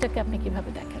রাজনীতিটাকে আপনি কিভাবে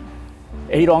দেখেন?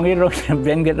 এই রঙের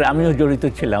ব্যঙ্গের আমিও জড়িত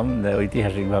ছিলাম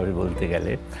ঐতিহাসিকভাবে বলতে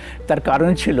গেলে। তার কারণ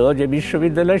ছিল যে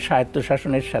বিশ্ববিদ্যালয়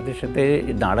স্বায়ত্তশাসনের সাথে সাথে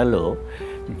দাঁড়ালো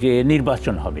যে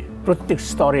নির্বাচন হবে, প্রত্যেক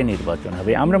স্তরে নির্বাচন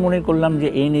হবে। আমরা মনে করলাম যে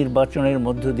এই নির্বাচনের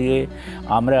মধ্য দিয়ে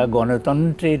আমরা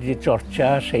গণতন্ত্রের যে চর্চা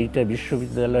সেইটা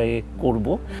বিশ্ববিদ্যালয়ে করব।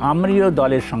 আমিও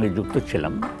দলের সঙ্গে যুক্ত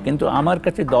ছিলাম, কিন্তু আমার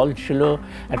কাছে দল ছিল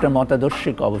একটা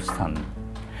মতাদর্শিক অবস্থান।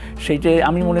 সেইটাই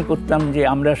আমি মনে করতাম যে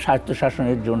আমরা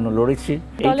স্বায়ত্তশাসনের জন্য লড়েছি।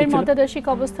 দলের মতাদর্শিক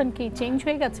অবস্থান কি চেঞ্জ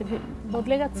হয়ে গেছে,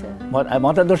 বদলে গেছে?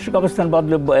 মতাদর্শিক অবস্থান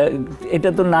বদলে এটা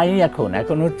তো নাই এখন।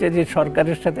 এখন হচ্ছে যে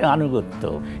সরকারের সাথে আনুগত্য,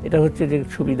 এটা হচ্ছে যে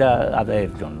সুবিধা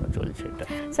আদায়ের জন্য চলছে এটা।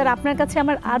 স্যার, আপনার কাছে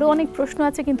আমার আরও অনেক প্রশ্ন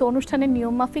আছে, কিন্তু অনুষ্ঠানের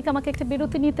নিয়ম মাফিক আমাকে একটা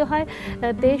বিরতি নিতে হয়।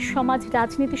 দেশ, সমাজ,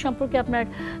 রাজনীতি সম্পর্কে আপনার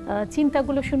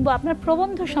চিন্তাগুলো শুনবো, আপনার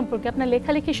প্রবন্ধ সম্পর্কে, আপনার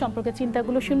লেখালেখি সম্পর্কে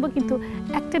চিন্তাগুলো শুনবো, কিন্তু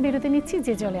একটা বিরতি নিচ্ছি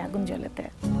যে জলে আগুন জ্বলেতে।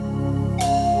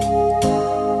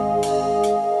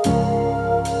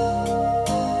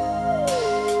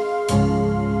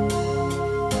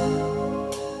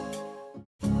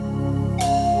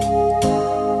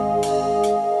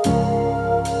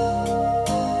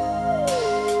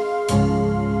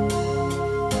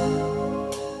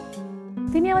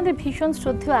 ভীষণ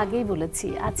শ্রদ্ধেয় আগেই বলেছি,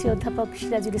 আছি অধ্যাপক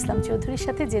সিরাজুল ইসলাম চৌধুরীর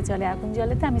সাথে যে জলে আগুন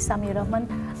জ্বলেতে। আমি সামিয়া রহমান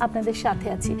আপনাদের সাথে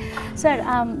আছি। স্যার,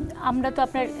 আমরা তো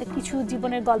আপনার কিছু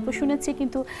জীবনের গল্প শুনেছি,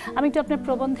 কিন্তু আমি একটু আপনার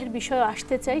প্রবন্ধের বিষয়ে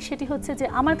আসতে চাই। সেটি হচ্ছে যে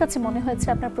আমার কাছে মনে হয়েছে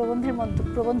আপনার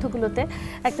প্রবন্ধগুলোতে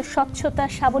একটা স্বচ্ছতা,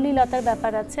 সাবলীলতার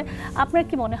ব্যাপার আছে। আপনার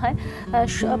কি মনে হয়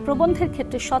প্রবন্ধের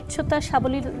ক্ষেত্রে স্বচ্ছতা,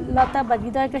 সাবলীলতা বা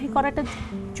হৃদয়গ্রাহী করাটা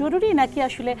জরুরি, নাকি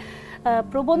আসলে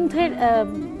প্রবন্ধের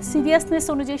সিরিয়াসনেস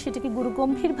অনুযায়ী সেটাকে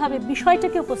গুরুগম্ভীরভাবে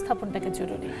বিষয়টাকে উপস্থাপনটাকে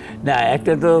জরুরি? না,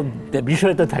 একটা তো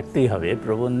বিষয় তো থাকতেই হবে।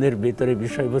 প্রবন্ধের ভেতরে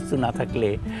বিষয়বস্তু না থাকলে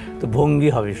তো ভঙ্গি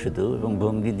হবে শুধু, এবং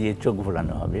ভঙ্গি দিয়ে চোখ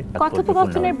ভোলানো হবে।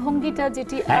 কথোপকথনের ভঙ্গিটা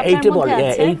যেটি এইটা বলে,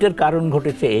 এইটার কারণ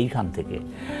ঘটেছে এইখান থেকে।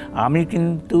 আমি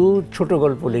কিন্তু ছোট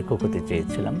গল্প লেখক হতে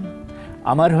চেয়েছিলাম।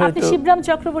 আমার হয়তো শিবরাম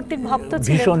চক্রবর্তীর ভক্ত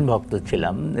ছিলেন, ভীষণ ভক্ত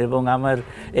ছিলাম,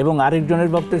 এবং আরেকজনের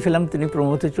ভক্ত ছিলাম, তিনি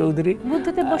প্রমথ চৌধুরী।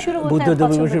 বুদ্ধদেব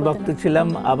বসুর ভক্ত ছিলাম,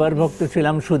 আবার ভক্ত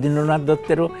ছিলাম সুধীন্দ্রনাথ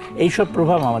দত্তেরও। এইসব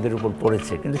প্রভাব আমাদের উপর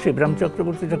পড়েছে। কিন্তু শিবরাম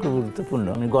চক্রবর্তীটা খুব গুরুত্বপূর্ণ।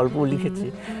 আমি গল্পও লিখেছি,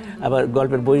 আবার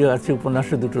গল্পের বইও আছে,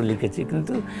 উপন্যাসও দুটো লিখেছি,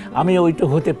 কিন্তু আমি ওইটা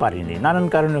হতে পারিনি, নানান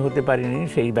কারণে হতে পারিনি।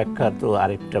 সেই ব্যাখ্যা তো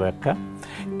আরেকটা ব্যাখ্যা।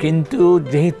 কিন্তু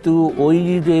যেহেতু ওই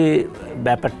যে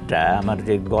ব্যাপারটা, আমার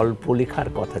যে গল্প লেখার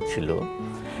কথা ছিল,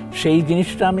 সেই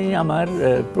জিনিসটা আমি আমার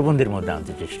প্রবন্ধের মধ্যে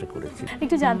আনতে চেষ্টা করেছি।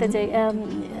 একটু জানতে চাই,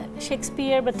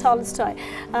 শেক্সপিয়ার বা টলস্টয়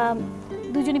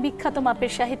দুজনই বিখ্যাত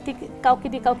মাপের সাহিত্যিক, কাউকে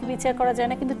দিয়ে কাউকে বিচার করা যায়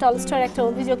না। কিন্তু টলস্টয়ের একটা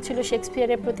অভিযোগ ছিল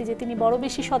শেক্সপিয়ারের প্রতি যে তিনি বড়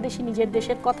বেশি স্বদেশী, নিজের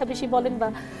দেশের কথা বেশি বলেন, বা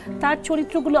তার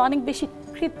চরিত্রগুলো অনেক বেশি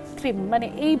কৃত্রিম, মানে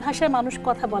এই ভাষায় মানুষ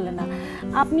কথা বলে না।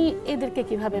 আপনি এদেরকে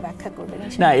কিভাবে ব্যাখ্যা করবেন?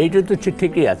 না, এইটা তো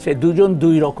ঠিকই আছে, দুজন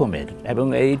দুই রকমের। এবং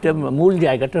এইটা মূল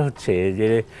জায়গাটা হচ্ছে যে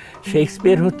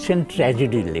শেক্সপিয়ার হচ্ছেন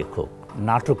ট্র্যাজেডির লেখক,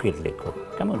 নাটকের লেখক,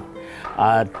 কেমন?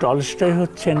 আর টলস্টয়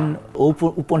হচ্ছেন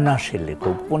উপন্যাসের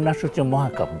লেখক। উপন্যাস হচ্ছে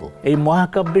মহাকাব্য। এই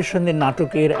মহাকাব্যের সঙ্গে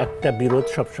নাটকের একটা বিরোধ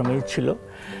সবসময় ছিল।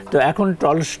 তো এখন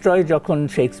টলস্টয় যখন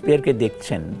শেক্সপিয়ারকে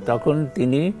দেখছেন, তখন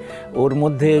তিনি ওর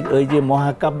মধ্যে ওই যে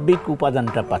মহাকাব্যিক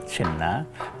উপাদানটা পাচ্ছেন না।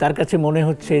 তার কাছে মনে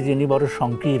হচ্ছে যে ইনি বড়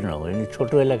সংকীর্ণ, ইনি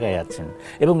ছোট এলাকায় আছেন,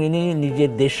 এবং ইনি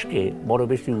নিজের দেশকে বড়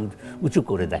বেশি উঁচু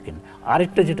করে দেখেন।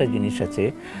 আরেকটা যেটা জিনিস আছে,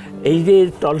 এই যে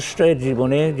টলস্টয়ের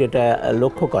জীবনে যেটা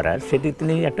লক্ষ্য করার, সেটি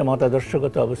তিনি একটা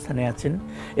মতাদর্শগত অবস্থানে আছেন,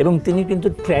 এবং তিনি কিন্তু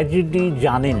ট্র্যাজেডি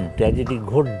জানেন, ট্র্যাজেডি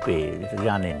ঘটবে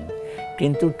জানেন,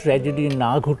 কিন্তু ট্র্যাজেডি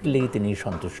না ঘটলেই তিনি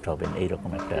সন্তুষ্ট হবেন, এইরকম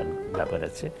একটা ব্যাপার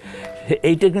আছে।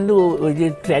 এইটা কিন্তু ওই যে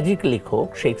ট্র্যাজিক লেখক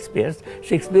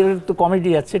শেক্সপিয়ারের তো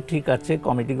কমেডি আছে, ঠিক আছে,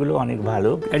 কমেডিগুলো অনেক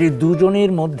ভালো। কাজে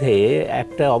দুজনের মধ্যে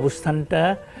একটা অবস্থানটা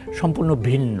সম্পূর্ণ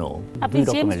ভিন্ন। আপনি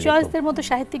জেমস জয়েসদের মতো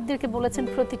সাহিত্যিকদেরকে বলেছেন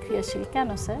প্রতিক্রিয়াশীল, কেন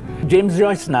স্যার? জেমস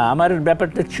জয়েস না, আমার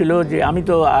ব্যাপারটা ছিল যে আমি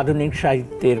তো আধুনিক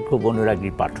সাহিত্যের খুব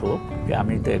অনুরাগী পাঠক, যে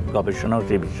আমি তো গবেষণাও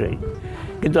সে বিষয়ে,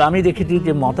 কিন্তু আমি দেখেছি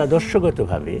যে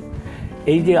মতাদর্শগতভাবে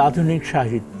এই যে আধুনিক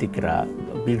সাহিত্যিকরা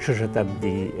বিংশ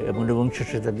শতাব্দী এবং ঊনবিংশ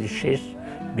শতাব্দীর শেষ,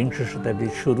 বিংশ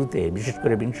শতাব্দীর শুরুতে, বিশেষ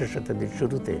করে বিংশ শতাব্দীর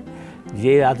শুরুতে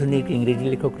যে আধুনিক ইংরেজি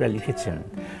লেখকরা লিখেছেন,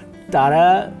 তারা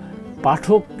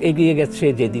পাঠক এগিয়ে গেছে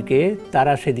যেদিকে,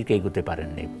 তারা সেদিকে এগোতে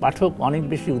পারেননি। পাঠক অনেক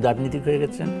বেশি উদারনীতিক হয়ে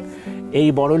গেছেন, এই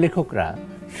বড় লেখকরা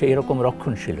সেই রকম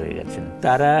রক্ষণশীল হয়ে গেছেন।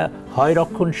 তারা হয়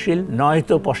রক্ষণশীল,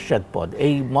 নয়তো পশ্চাৎপদ,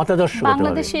 এই মতাদর্শ।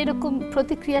 বাংলাদেশে এরকম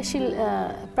প্রতিক্রিয়াশীল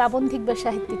প্রাবন্ধিক বা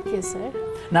সাহিত্যিক কে স্যার?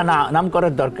 না, নাম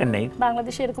করার দরকার নেই।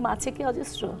 বাংলাদেশে এরকম আছে কি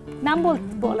অজস্র? নাম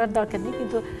বলার দরকার নেই,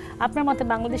 কিন্তু আপনার মতে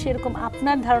বাংলাদেশে এরকম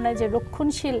আপনার ধারণায় যে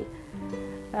রক্ষণশীল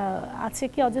আছে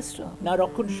কি অজস্র? না,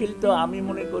 রক্ষণশীল তো আমি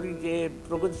মনে করি যে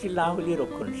প্রগতিশীল না হলে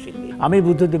রক্ষণশীল। আমি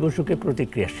বুদ্ধদেব বসুকে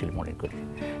প্রতিক্রিয়াশীল মনে করি,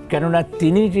 কেননা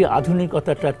তিনি যে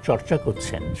আধুনিকতাটার চর্চা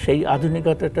করছেন সেই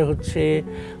আধুনিকতাটা হচ্ছে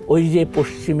ওই যে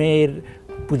পশ্চিমের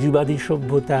পুঁজিবাদী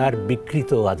সভ্যতার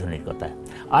বিকৃত আধুনিকতা।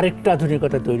 আরেকটা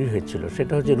আধুনিকতা তৈরি হয়েছিল,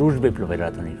 সেটা হচ্ছে রুশ বিপ্লবের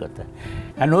আধুনিকতা।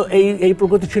 এই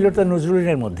প্রগতিশীলতা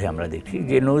নজরুলের মধ্যে আমরা দেখি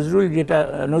যে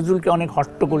নজরুলকে অনেক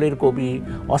হট্টগোলের কবি,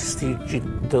 অস্থির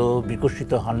চিত্ত,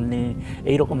 বিকশিত হননি,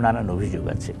 এইরকম নানান অভিযোগ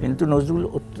আছে। কিন্তু নজরুল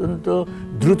অত্যন্ত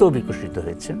দ্রুত বিকশিত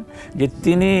হয়েছেন, যে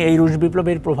তিনি এই রুশ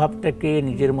বিপ্লবের প্রভাবটাকে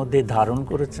নিজের মধ্যে ধারণ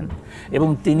করেছেন এবং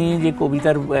তিনি যে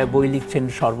কবিতার বই লিখছেন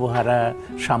সর্বহারা,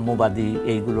 সাম্যবাদী,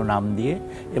 এইগুলো নাম দিয়ে,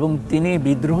 এবং তিনি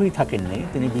বিদ্রোহী থাকেননি,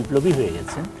 তিনি বিপ্লবী হয়ে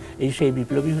গেছেন। সেই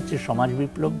বিপ্লবী হচ্ছে সমাজ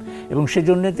বিপ্লব, এবং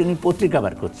সেজন্য তিনি পত্রিকা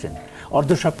বার করছেন,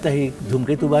 অর্ধসাপ্তাহিক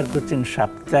ধূমকেতু বার করছেন,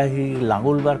 সাপ্তাহিক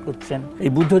লাঙ্গল বার করছেন।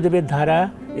 এই বুদ্ধদেবের ধারা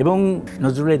এবং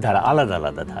নজরুলের ধারা আলাদা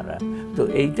আলাদা ধারা। তো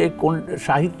এইটা কোন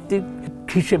সাহিত্যিক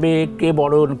হিসেবে কে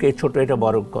বড় কে ছোট এটা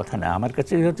বড় কথা না, আমার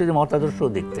কাছে হচ্ছে যে মতাদর্শও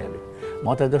দেখতে হবে।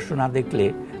 মতাদর্শ না দেখলে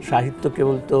সাহিত্য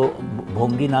কেবল তো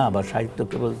ভঙ্গি না, বা সাহিত্য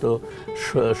কেবল তো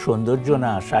সৌন্দর্য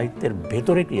না, সাহিত্যের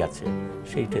ভেতরে কি আছে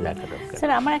সেইটা দেখা দরকার।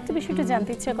 স্যার, আমার একটা বিষয়টা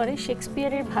জানতে ইচ্ছা করে,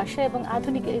 শেক্সপিয়ারের ভাষা এবং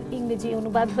আধুনিক ইংরেজি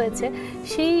অনুবাদ হয়েছে,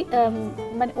 সেই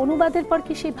মানে অনুবাদের পর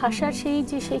কি সেই ভাষার সেই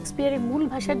যে শেক্সপিয়ারের মূল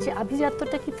ভাষার যে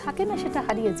আভিজাত্যটা কি থাকে না, সেটা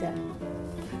হারিয়ে যায়?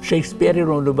 শেক্সপিয়ারের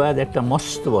অনুবাদ একটা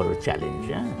মস্ত বড় চ্যালেঞ্জ,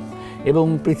 হ্যাঁ, এবং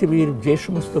পৃথিবীর যে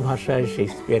সমস্ত ভাষায়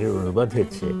শেক্সপিয়ারের অনুবাদ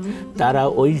হয়েছে তারা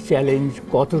ওই চ্যালেঞ্জ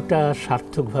কতটা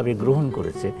সার্থকভাবে গ্রহণ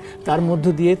করেছে, তার মধ্য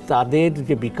দিয়ে তাদের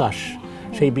যে বিকাশ,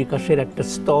 সেই বিকাশের একটা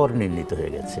স্তর নির্ণীত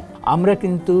হয়ে গেছে। আমরা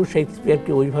কিন্তু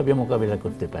শেক্সপিয়ারকে ওইভাবে মোকাবিলা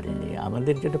করতে পারিনি।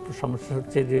 আমাদের যেটা সমস্যা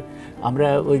হচ্ছে যে আমরা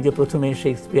ওই যে প্রথমে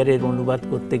শেক্সপিয়ারের অনুবাদ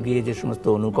করতে গিয়ে যে সমস্ত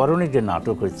অনুকরণের যে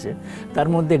নাটক হয়েছে তার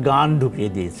মধ্যে গান ঢুকিয়ে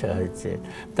দিয়েছে হয়েছে,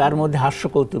 তার মধ্যে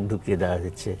হাস্যকৌতুক ঢুকিয়ে দেওয়া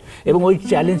হয়েছে, এবং ওই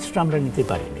চ্যালেঞ্জটা আমরা নিতে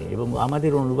পারিনি। এবং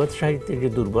আমাদের অনুবাদ সাহিত্যের যে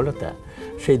দুর্বলতা,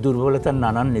 সেই দুর্বলতার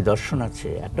নানান নিদর্শন আছে।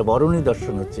 একটা বড়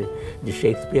নিদর্শন হচ্ছে যে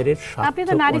শেক্সপিয়ারের আপনি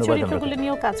তো নারী চরিত্রগুলো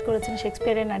নিয়েও কাজ করেছেন,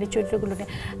 শেক্সপিয়ারের নারী চরিত্রগুলো নিয়ে।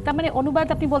 তার মানে অনুবাদ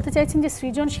আপনি বলতে চাইছেন যে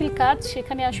সৃজনশীল কাজ,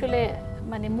 সেখানে আসলে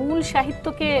মানে মূল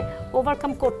সাহিত্যকে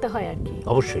ওভারকাম করতে হয় আর কি।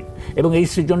 অবশ্যই, এবং এই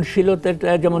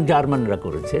সৃজনশীলতাটা যেমন জার্মানরা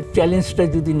করেছে, চ্যালেঞ্জটা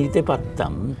যদি নিতে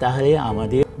পারতাম তাহলে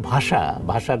আমাদের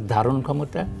ভাষার ধারণ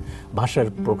ক্ষমতা, ভাষার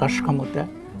প্রকাশ ক্ষমতা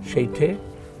সেইটা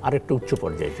আরেকটা উচ্চ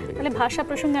পর্যায়ে চলে যায়। তাহলে ভাষা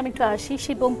প্রসঙ্গে আমি একটু আসি।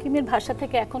 সেই বঙ্কিমের ভাষা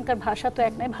থেকে এখনকার ভাষা তো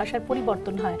এক নয়, ভাষার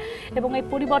পরিবর্তন হয়, এবং এই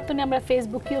পরিবর্তনে আমরা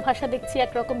ফেসবুকীয় ভাষা দেখছি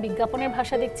একরকম, বিজ্ঞাপনের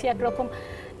ভাষা দেখছি একরকম,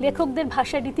 লেখকদের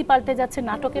ভাষার রীতি পাল্টে যাচ্ছে,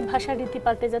 নাটকের ভাষার রীতি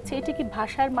পাল্টে যাচ্ছে। এটি কি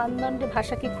ভাষার মানদণ্ডে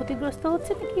ভাষা কি ক্ষতিগ্রস্ত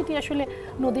হচ্ছে, নাকি এটি আসলে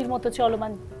নদীর মতো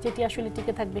চলমান, যেটি আসলে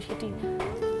টিকে থাকবে সেটি?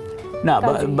 না,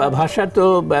 ভাষা তো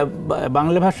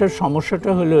বাংলা ভাষার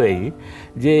সমস্যাটা হলো এই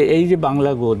যে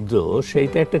বাংলা গদ্য,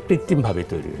 সেইটা একটা কৃত্রিমভাবে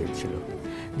তৈরি হয়েছিল।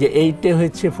 যে এইটা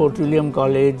হচ্ছে ফোর্ট উইলিয়াম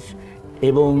কলেজ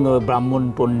এবং ব্রাহ্মণ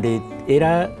পণ্ডিত,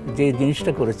 এরা যে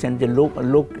জিনিসটা করেছেন যে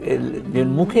যে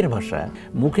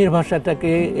মুখের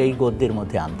ভাষাটাকে এই গদ্যের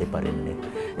মধ্যে আনতে পারেননি।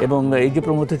 এবং এই যে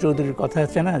প্রমথ চৌধুরীর কথা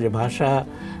আছে না, যে ভাষা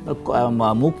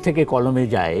মুখ থেকে কলমে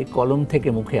যায়, কলম থেকে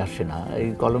মুখে আসে না, এই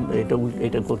কলম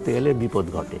এটা করতে গেলে বিপদ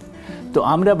ঘটে। তো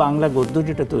আমরা বাংলা গদ্য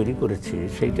যেটা তৈরি করেছি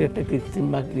সেইটা একটা কৃত্রিম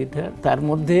বাকৃতা, তার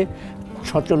মধ্যে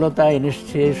সচলতা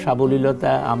এনেছে,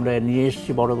 সাবলীলতা আমরা নিয়ে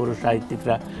এসেছি, বড় বড়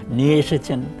সাহিত্যিকরা নিয়ে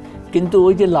এসেছেন। কিন্তু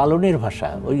ওই যে লালনের ভাষা,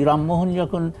 ওই রামমোহন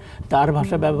যখন তার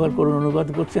ভাষা ব্যবহার করে অনুবাদ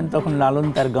করছেন তখন লালন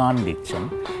তার গান লিখছেন,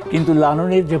 কিন্তু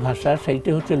লালনের যে ভাষা সেইটা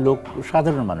হচ্ছে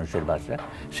সাধারণ মানুষের ভাষা,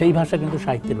 সেই ভাষা কিন্তু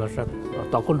সাহিত্যের ভাষা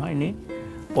তখন হয়নি।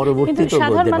 পরবর্তীতে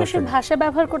সাধারণ মানুষের ভাষা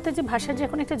ব্যবহার করতে যে ভাষার যে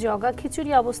এখন একটা জগা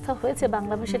খিচুড়ি অবস্থা হয়েছে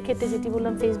বাংলা ভাষার ক্ষেত্রে, যেটি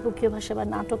বললাম ফেসবুকীয় ভাষা বা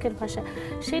নাটকের ভাষা,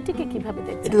 সেটিকে কিভাবে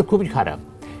দেখছেন? এটা তো খুবই খারাপ।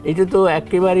 এটা তো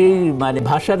একেবারেই মানে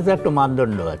ভাষার তো একটা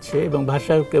মানদণ্ড আছে, এবং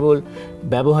ভাষার কেবল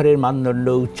ব্যবহারের মানদণ্ড,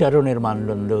 উচ্চারণের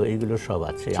মানদণ্ড, এইগুলো সব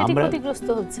আছে,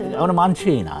 আমরা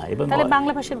মানছিই না। এবং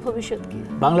বাংলা ভাষার ভবিষ্যৎ কি?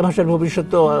 বাংলা ভাষার ভবিষ্যৎ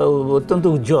তো অত্যন্ত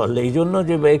উজ্জ্বল, এই জন্য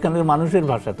যে এখানের মানুষের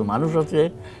ভাষা তো মানুষ আছে,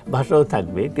 ভাষাও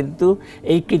থাকবে, কিন্তু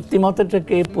এই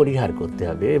কৃত্রিমতাটাকে পরিহার করতে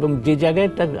হবে। এবং যে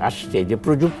জায়গাটা আসছে যে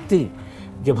প্রযুক্তি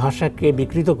যে ভাষাকে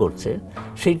বিকৃত করছে,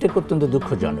 সেইটা অত্যন্ত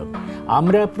দুঃখজনক।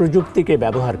 আমরা প্রযুক্তিকে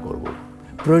ব্যবহার করব,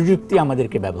 প্রযুক্তি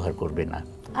আমাদেরকে ব্যবহার করবে না।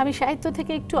 আমি সাহিত্য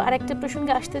থেকে একটু আরেকটা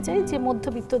প্রসঙ্গে আসতে চাই, যে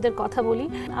মধ্যবিত্তদের কথা বলি।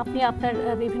 আপনি আপনার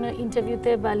বিভিন্ন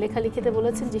ইন্টারভিউতে বা লেখালেখিতে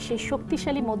বলেছেন যে সেই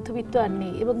শক্তিশালী মধ্যবিত্ত আর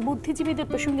নেই, এবং বুদ্ধিজীবীদের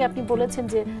প্রসঙ্গে আপনি বলেছেন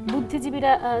যে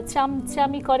বুদ্ধিজীবীরা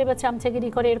চামচামি করে বা চামচাগিরি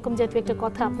করে, এরকম জাতীয় একটা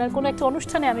কথা আপনার কোনো একটা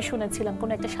অনুষ্ঠানে আমি শুনেছিলাম,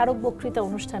 কোনো একটা স্মারক বক্তৃতা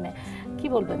অনুষ্ঠানে। কি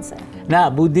বলবেন স্যার? না,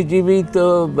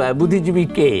 বুদ্ধিজীবী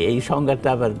কে এই সংজ্ঞাটা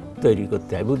আবার তৈরি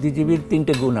করতে হয়। বুদ্ধিজীবীর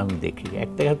 3টে গুণ আমি দেখি।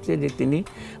 একটা হচ্ছে যে তিনি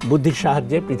বুদ্ধির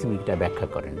সাহায্যে পৃথিবীটা ব্যাখ্যা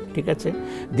করেন, ঠিক আছে।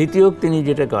 দ্বিতীয়, তিনি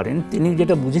যেটা করেন, তিনি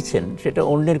যেটা বুঝেছেন সেটা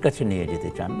অন্যের কাছে নিয়ে যেতে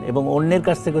চান এবং অন্যের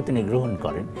কাছ থেকেও তিনি গ্রহণ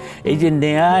করেন। এই যে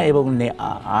নেয়া এবং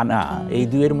আনা, এই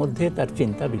দুয়ের মধ্যে তার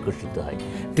চিন্তা বিকশিত হয়।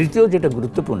 তৃতীয় যেটা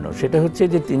গুরুত্বপূর্ণ সেটা হচ্ছে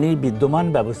যে তিনি বিদ্যমান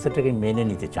ব্যবস্থাটাকে মেনে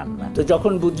নিতে চান না। তো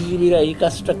যখন বুদ্ধিজীবীরা এই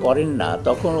কাজটা করেন না,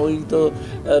 তখন ওই তো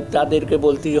তাদেরকে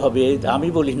বলতেই হবে, আমি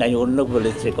বলি নাই, অন্য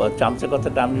বলেছে, চামচা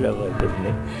কথাটা আমি ব্যবহার করি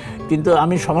নাই, কিন্তু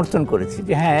আমি সমর্থন করেছি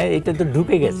যে হ্যাঁ এটা তো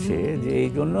ঢুকে গেছে, যে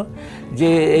এই জন্য যে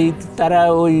এই তারা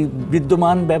ওই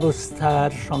বিদ্যমান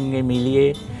ব্যবস্থার সঙ্গে মিলিয়ে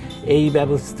এই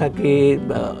ব্যবস্থাকে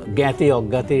জ্ঞাতে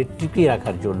অজ্ঞাতে টিকিয়ে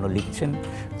রাখার জন্য লিখছেন।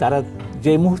 তারা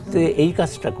যে মুহূর্তে এই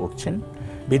কাজটা করছেন,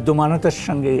 বিদ্যমানতার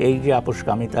সঙ্গে এই যে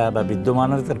আপোষকামিতা বা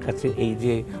বিদ্যমানতার কাছে এই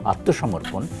যে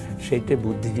আত্মসমর্পণ, সেইটা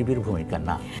বুদ্ধিজীবীর ভূমিকা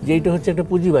না। যেটা হচ্ছে একটা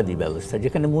পুঁজিবাদী ব্যবস্থা,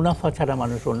 যেখানে মুনাফা ছাড়া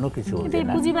মানুষ অন্য কিছু বোঝে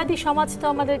না। পুঁজিবাদী সমাজ তো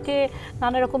আমাদেরকে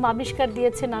নানা রকম আবিষ্কার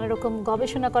দিয়েছে, নানা রকম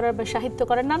গবেষণা করার বা সাহিত্য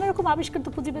করার নানা রকম আবিষ্কার তো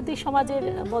পুঁজিবাদী সমাজের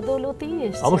বদৌলতেই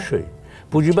এসেছে। অবশ্যই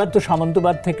পুঁজিবাদ তো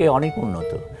সামন্তবাদ থেকে অনেক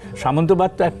উন্নত।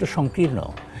 সামন্তবাদ তো একটা সংকীর্ণ,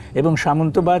 এবং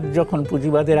সামন্তবাদ যখন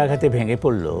পুঁজিবাদের আঘাতে ভেঙে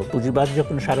পড়ল, পুঁজিবাদ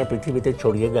যখন সারা পৃথিবীতে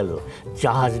ছড়িয়ে গেল,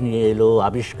 জাহাজ নিয়ে এলো,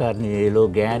 আবিষ্কার নিয়ে এলো,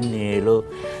 জ্ঞান নিয়ে এলো,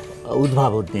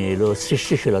 উদ্ভাবন নিয়ে এলো,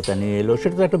 সৃষ্টিশীলতা নিয়ে এলো,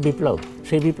 সেটা তো একটা বিপ্লব।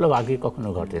 সেই বিপ্লব আগে কখনো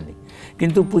ঘটেনি,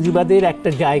 কিন্তু পুঁজিবাদের একটা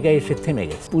জায়গায় এসে থেমে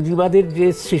গেছে। পুঁজিবাদের যে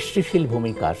সৃষ্টিশীল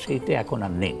ভূমিকা সেইটা এখন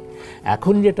আর নেই।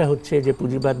 এখন যেটা হচ্ছে যে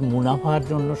পুঁজিবাদ মুনাফার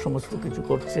জন্য সমস্ত কিছু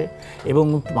করছে এবং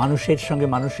মানুষের সঙ্গে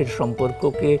মানুষের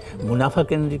সম্পর্ককে মুনাফা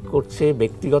কেন্দ্রিক করছে,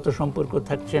 ব্যক্তিগত সম্পর্ক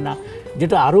থাকছে না।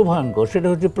 যেটা আরও ভয়ঙ্কর সেটা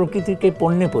হচ্ছে প্রকৃতিকে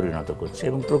পণ্যে পরিণত করছে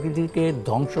এবং প্রকৃতিকে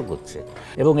ধ্বংস করছে।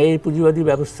 এবং এই পুঁজিবাদী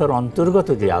ব্যবস্থার অন্তর্গত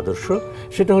যে আদর্শ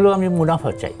সেটা হলো আমি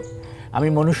মুনাফা চাই, আমি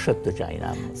মনুষ্যত্ব চাই না।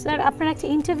 স্যার, আপনার একটা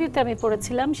ইন্টারভিউতে আমি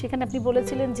পড়েছিলাম, সেখানে আপনি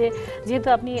বলেছিলেন যে যেহেতু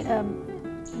আপনি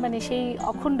মানে সেই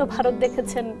অখণ্ড ভারত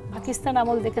দেখেছেন, পাকিস্তান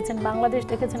আমল দেখেছেন, বাংলাদেশ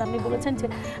দেখেছেন, আপনি বলেছেন যে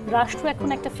রাষ্ট্র এখন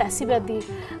একটা ফ্যাসিবাদী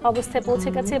অবস্থায় পৌঁছে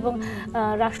গেছে এবং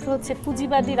রাষ্ট্র হচ্ছে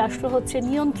পুঁজিবাদী, রাষ্ট্র হচ্ছে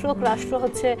নিয়ন্ত্রক, রাষ্ট্র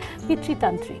হচ্ছে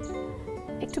পিতৃতান্ত্রিক।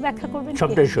 একটু ব্যাখ্যা করবেন?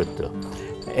 সবটাই সত্য।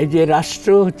 এই যে রাষ্ট্র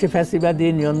হচ্ছে ফ্যাসিবাদী,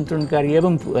 নিয়ন্ত্রণকারী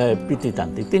এবং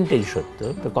পিতৃতান্ত্রিক, তিনটেই সত্য।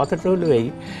 তো কথাটা হলো এই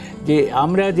যে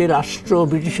আমরা যে রাষ্ট্র,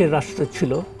 ব্রিটিশের রাষ্ট্র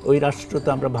ছিল, ওই রাষ্ট্র তো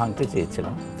আমরা ভাঙতে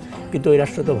চেয়েছিলাম, কিন্তু ওই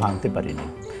রাষ্ট্র তো ভাঙতে পারিনি।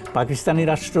 পাকিস্তানি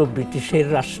রাষ্ট্র ব্রিটিশের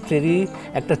রাষ্ট্রেরই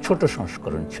একটা ছোট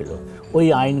সংস্করণ ছিল। ওই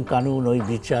আইন কানুন, ওই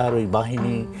বিচার, ওই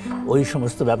বাহিনী, ওই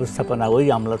সমস্ত ব্যবস্থাপনা, ওই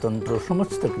আমলাতন্ত্র,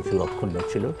 সমস্ত কিছু অক্ষুণ্ণ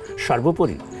ছিল।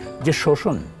 সর্বোপরি যে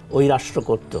শোষণ ওই রাষ্ট্র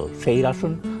করত, সেই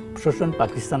শোষণ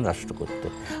পাকিস্তান রাষ্ট্র করত।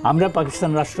 আমরা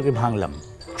পাকিস্তান রাষ্ট্রকে ভাঙলাম,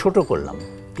 ছোট করলাম,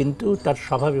 কিন্তু তার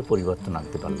স্বভাবে পরিবর্তন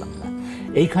আনতে পারলাম না।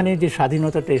 এইখানে যে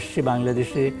স্বাধীনতাটা এসছে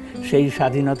বাংলাদেশে, সেই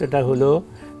স্বাধীনতাটা হলো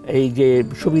এই যে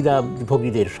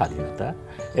সুবিধাভোগীদের স্বাধীনতা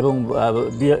এবং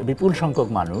বিপুল সংখ্যক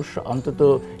মানুষ, অন্তত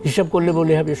হিসাব করলে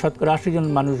বলে হবে 80% জন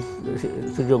মানুষ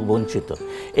সুযোগ বঞ্চিত।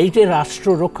 এইটা রাষ্ট্র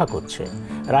রক্ষা করছে।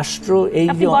 রাষ্ট্র এই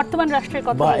যে বর্তমান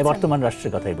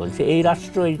রাষ্ট্রের কথাই বলছে, এই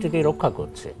রাষ্ট্র এইটাকে রক্ষা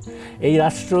করছে। এই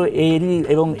রাষ্ট্র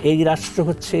এবং এই রাষ্ট্র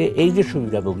হচ্ছে এই যে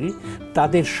সুবিধাভোগী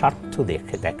তাদের স্বার্থ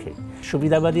দেখে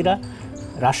সুবিধাবাদীরা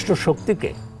রাষ্ট্র শক্তিকে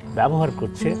ব্যবহার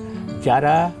করছে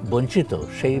যারা বঞ্চিত,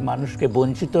 সেই মানুষকে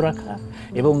বঞ্চিত রাখা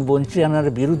এবং বঞ্চিত আনার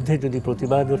বিরুদ্ধে যদি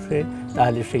প্রতিবাদ ওঠে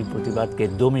তাহলে সেই প্রতিবাদকে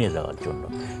দমিয়ে দেওয়ার জন্য।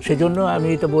 সেজন্য আমি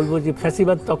এটা বলবো যে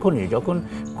ফ্যাসিবাদ তখনই যখন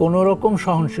কোনো রকম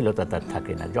সহনশীলতা তার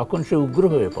থাকে না, যখন সে উগ্র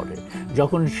হয়ে পড়ে,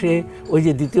 যখন সে ওই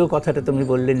যে দ্বিতীয় কথাটা তুমি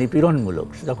বললে নিপীড়নমূলক,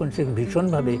 তখন সে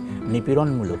ভীষণভাবে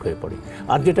নিপীড়নমূলক হয়ে পড়ে।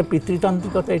 আর যেটা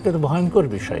পিতৃতান্ত্রিকতা, এটা তো ভয়ঙ্কর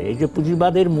বিষয়। এই যে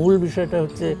পুঁজিবাদের মূল বিষয়টা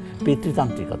হচ্ছে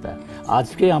পিতৃতান্ত্রিকতা।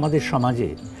 আজকে আমাদের সমাজে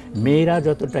মেয়েরা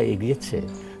যতটা এগিয়েছে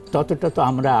ততটা তো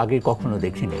আমরা আগে কখনো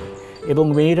দেখিনি। এবং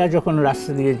মেয়েরা যখন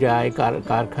রাস্তা দিয়ে যায়,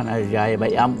 কারখানায় যায় বা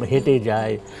হেঁটে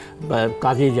যায় বা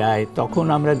কাজে যায়, তখন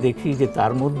আমরা দেখি যে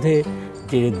তার মধ্যে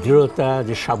যে দৃঢ়তা,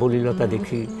 যে সাবলীলতা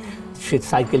দেখি। সে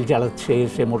সাইকেল চালাচ্ছে,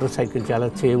 সে মোটর সাইকেল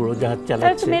চালাচ্ছে, উড়োজাহাজ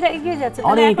চালাচ্ছে,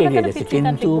 অনেক এগিয়ে গেছে।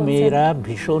 কিন্তু মেয়েরা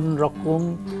ভীষণ রকম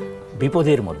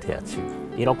বিপদের মধ্যে আছে।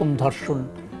 এরকম ধর্ষণ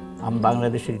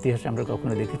বাংলাদেশের ইতিহাসে আমরা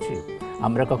কখনো দেখেছি?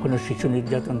 আমরা কখনো শিশু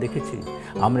নির্যাতন দেখেছি?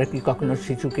 আমরা কি কখনো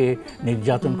শিশুকে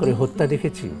নির্যাতন করে হত্যা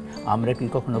দেখেছি? আমরা কি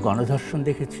কখনো গণধর্ষণ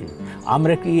দেখেছি?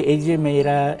 আমরা কি এই যে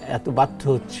মেয়েরা এত বাধ্য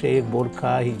হচ্ছে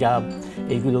বোরখা, হিজাব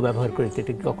এইগুলো ব্যবহার করে,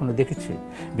 এটা কি কখনো দেখেছি?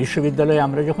 বিশ্ববিদ্যালয়ে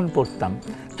আমরা যখন পড়তাম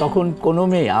তখন কোনো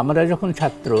মেয়ে, আমরা যখন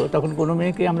ছাত্র তখন কোনো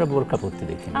মেয়েকে আমরা বোরখা পরতে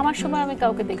দেখি, আমার সময় আমি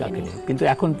কাউকে দেখিনি। কিন্তু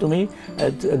এখন তুমি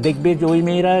দেখবে যে ওই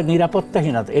মেয়েরা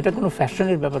নিরাপত্তাহীনতা, এটা কোনো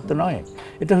ফ্যাশনের ব্যাপার তো নয়,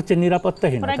 এটা হচ্ছে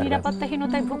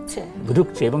নিরাপত্তাহীনতায়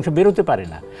ঢুকছে এবং সে বেরোতে পারে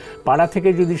না। পাড়া থেকে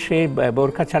যদি সে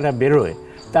বোরখা ছাড়া বেরোয়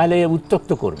তাহলে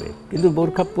উত্ত্যক্ত করবে, কিন্তু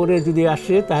বোরখা পরে যদি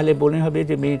আসে তাহলে মনে হবে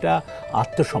যে মেয়েটা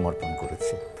আত্মসমর্পণ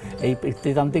করেছে। এই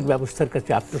পিতৃতান্ত্রিক ব্যবস্থার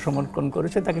কাছে আত্মসমর্পণ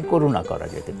করেছে, তাকে করুণা করা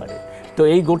যেতে পারে। তো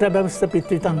এই গোটা ব্যবস্থা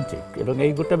পিতৃতান্ত্রিক, এবং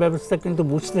এই গোটা ব্যবস্থা কিন্তু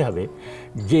বুঝতে হবে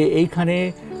যে এইখানে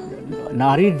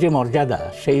নারীর যে মর্যাদা,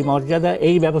 সেই মর্যাদা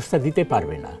এই ব্যবস্থা দিতে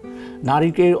পারবে না।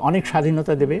 নারীকে অনেক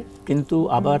স্বাধীনতা দেবে, কিন্তু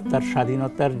আবার তার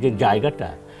স্বাধীনতার যে জায়গাটা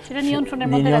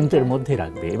নিয়ন্ত্রণের মধ্যে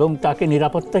রাখবে, এবং তাকে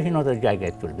নিরাপত্তাহীনতার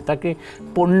জায়গায় তুলবে, তাকে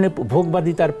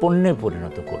ভোগবাদী তার পণ্যে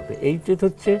পরিণত করবে। এইটা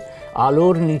হচ্ছে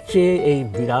আলোর নিচে এই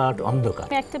বিরাট অন্ধকার।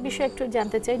 একটা বিষয় একটু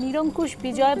জানতে চাই, নিরঙ্কুশ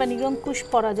বিজয় বা নিরঙ্কুশ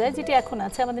পরাজয় যেটি এখন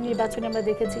আছে, আমাদের নির্বাচনে আমরা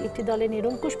দেখেছি একটি দলে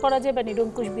নিরঙ্কুশ পরাজয় বা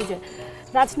নিরঙ্কুশ বিজয়।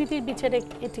 রাজনীতির বিচারে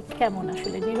এটি কেমন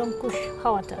আসলে নিরঙ্কুশ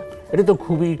হওয়াটা? এটা তো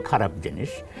খুবই খারাপ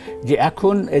জিনিস যে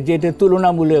এখন যেটা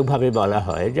তুলনামূলকভাবে বলা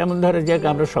হয়, যেমন ধরা যাক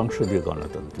আমরা সংসদীয়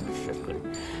গণতন্ত্র বিশ্বাস করি।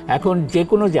 এখন যে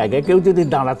কোনো জায়গায় কেউ যদি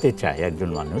দাঁড়াতে চায় একজন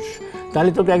মানুষ,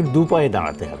 তাহলে তোকে দু পায়ে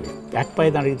দাঁড়াতে হবে। এক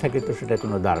পায়ে দাঁড়িয়ে থাকে তো সেটা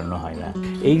কোনো দাঁড়ানো হয় না।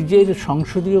 এই যে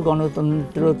সংসদীয়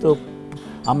গণতন্ত্র, তো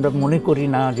আমরা মনে করি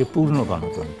না যে পূর্ণ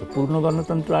গণতন্ত্র। পূর্ণ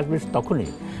গণতন্ত্র আসবে তখনই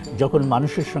যখন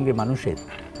মানুষের সঙ্গে মানুষের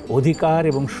অধিকার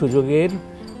এবং সুযোগের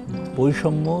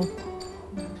বৈষম্য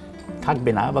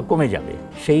থাকবে না বা কমে যাবে।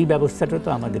 সেই ব্যবস্থাটা তো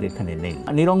আমাদের এখানে নেই।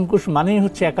 নিরঙ্কুশ মানেই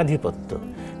হচ্ছে একাধিপত্য,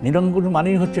 নিরঙ্কুশ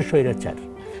মানেই হচ্ছে স্বৈরাচার।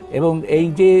 এবং এই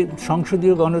যে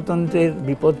সংসদীয় গণতন্ত্রের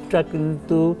বিপদটা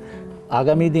কিন্তু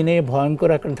আগামী দিনে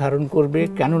ভয়ঙ্কর আকার ধারণ করবে।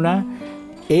 কেননা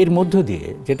এর মধ্য দিয়ে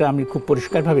যেটা আমি খুব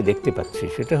পরিষ্কারভাবে দেখতে পাচ্ছি,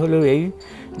 সেটা হলো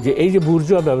এই যে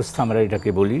বুর্জোয়া ব্যবস্থা আমরা এটাকে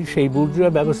বলি, সেই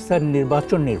বুর্জোয়া ব্যবস্থার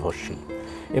নির্বাচন নির্ভরশীল,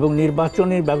 এবং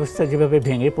নির্বাচনের ব্যবস্থা যেভাবে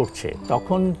ভেঙে পড়ছে,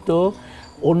 তখন তো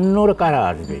অন্য কারা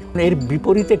আসবে, এর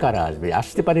বিপরীতে কারা আসবে?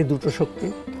 আসতে পারে দুটো শক্তি,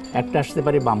 একটা আসতে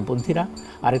পারে বামপন্থীরা,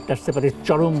 আরেকটা আসতে পারে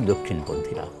চরম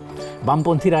দক্ষিণপন্থীরা।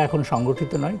 বামপন্থীরা এখন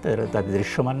সংগঠিত নয়, তাদের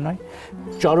দৃশ্যমান নয়।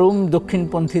 চরম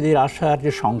দক্ষিণপন্থীদের আসার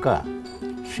যে শঙ্কা,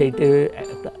 সেইটা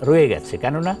রয়ে গেছে।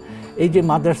 কেননা এই যে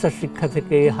মাদ্রাসা শিক্ষা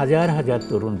থেকে হাজার হাজার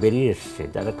তরুণ বেরিয়ে এসছে,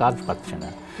 যারা কাজ পাচ্ছে না,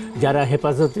 যারা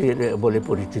হেফাজতের বলে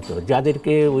পরিচিত,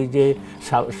 যাদেরকে ওই যে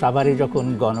সাভারে যখন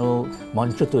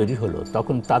গণমঞ্চ তৈরি হলো,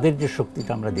 তখন তাদের যে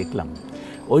শক্তিটা আমরা দেখলাম,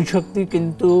 ওই শক্তি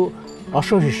কিন্তু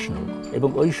অসহিষ্ণু, এবং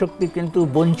ওই শক্তি কিন্তু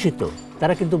বঞ্চিত।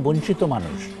 তারা কিন্তু বঞ্চিত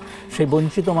মানুষ। সেই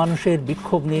বঞ্চিত মানুষের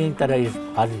বিক্ষোভ নিয়েই তারা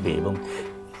আসবে, এবং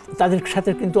তাদের সাথে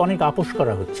কিন্তু অনেক আপোষ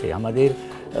করা হচ্ছে। আমাদের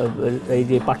এই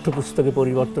যে পাঠ্যপুস্তকে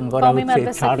পরিবর্তন করা হচ্ছে,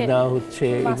 ছাড় দেওয়া হচ্ছে,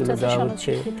 এগুলো দেওয়া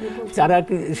হচ্ছে, তারা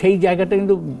সেই জায়গাটা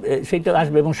কিন্তু সেইটা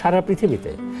আসবে। এবং সারা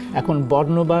পৃথিবীতে এখন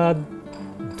বর্ণবাদ,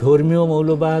 ধর্মীয়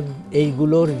মৌলবাদ,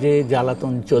 এইগুলোর যে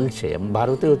জ্বালাতন চলছে, এবং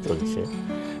ভারতেও চলছে,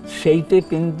 সেইটা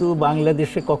কিন্তু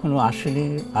বাংলাদেশে কখনো আসেনি,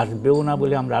 আসবেও না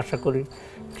বলে আমরা আশা করি।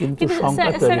 কিন্তু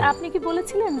আপনি কি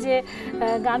বলেছিলেন যে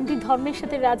গান্ধী ধর্মের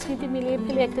সাথে রাজনীতি মিলিয়ে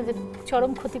ফেলে একটা যে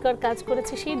চরম ক্ষতিকর কাজ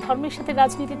করেছে, সেই ধর্মের সাথে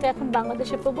রাজনীতি তো এখন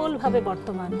বাংলাদেশে প্রবলভাবে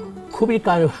বর্তমান।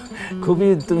 খুবই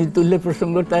তুমি তুললে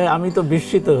প্রসঙ্গটায় আমি তো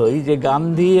বিস্মিত হই যে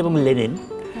গান্ধী এবং লেনিন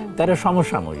তারা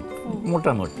সমসাময়িক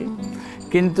মোটামুটি,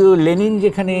 কিন্তু লেনিন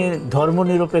যেখানে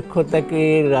ধর্মনিরপেক্ষতাকে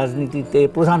রাজনীতিতে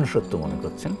প্রধান সত্য মনে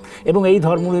করছেন, এবং এই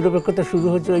ধর্মনিরপেক্ষতা শুরু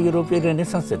হচ্ছে ইউরোপের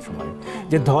রেনেসাঁসের সময়,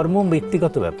 যে ধর্ম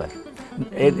ব্যক্তিগত ব্যাপার,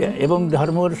 এবং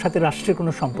ধর্মের সাথে রাষ্ট্রের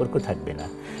কোনো সম্পর্ক থাকবে না।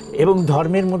 এবং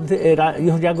ধর্মের মধ্যে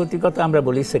ইহজাগতিকতা আমরা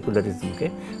বলি সেকুলারিজমকে,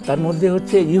 তার মধ্যে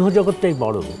হচ্ছে ইহজগৎটাই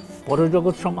বড়,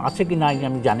 পরজগৎ আছে কি নাই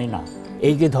আমি জানি না।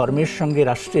 এই যে ধর্মের সঙ্গে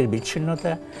রাষ্ট্রের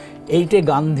বিচ্ছিন্নতা, এইটা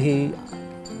গান্ধী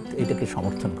এটাকে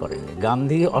সমর্থন করেননি।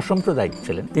 গান্ধী অসাম্প্রদায়িক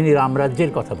ছিলেন, তিনি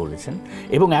রামরাজ্যের কথা বলেছেন,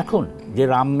 এবং এখন যে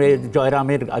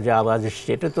জয়রামের যে আওয়াজ এসছে,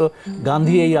 এটা তো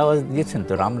গান্ধী এই আওয়াজ দিয়েছেন,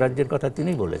 তো রামরাজ্যের কথা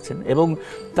তিনি বলেছেন। এবং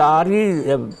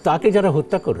তাকে যারা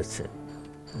হত্যা করেছে,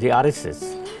 যে আরএসএস,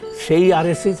 সেই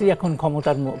আরএসএসই এখন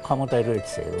ক্ষমতায়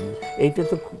রয়েছে, এবং এইটা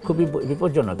তো খুবই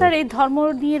বিপজ্জনক। স্যার, এই ধর্ম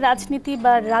নিয়ে রাজনীতি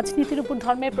বা রাজনীতির উপর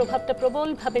ধর্মের প্রভাবটা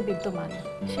প্রবলভাবে বিদ্যমান,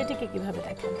 সেটিকে কিভাবে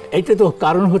দেখেন? এইটা তো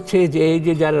কারণ হচ্ছে যে এই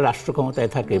যে যারা রাষ্ট্র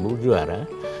ক্ষমতায় থাকে বুর্জোয়ারা,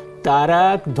 তারা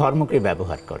ধর্মকে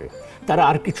ব্যবহার করে, তারা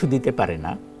আর কিছু দিতে পারে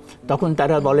না, তখন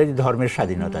তারা বলে যে ধর্মের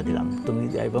স্বাধীনতা দিলাম তুমি।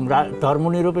 এবং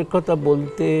ধর্মনিরপেক্ষতা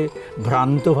বলতে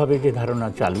ভ্রান্তভাবে যে ধারণা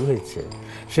চালু হয়েছে,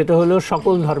 সেটা হলো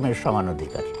সকল ধর্মের সমান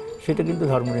অধিকার। সেটা কিন্তু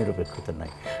ধর্মনিরপেক্ষতা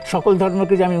নয়। সকল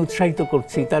ধর্মকে যে আমি উৎসাহিত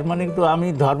করছি, তার মানে তো আমি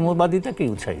ধর্মবাদিতাকেই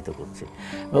উৎসাহিত করছি।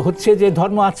 হচ্ছে যে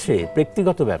ধর্ম আছে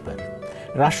ব্যক্তিগত ব্যাপার,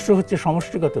 রাষ্ট্র হচ্ছে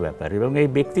সমষ্টিগত ব্যাপার, এবং এই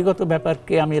ব্যক্তিগত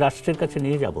ব্যাপারকে আমি রাষ্ট্রের কাছে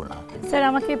নিয়ে যাব না। স্যার,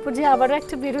 আমাকে এ পর্যায়ে আবারও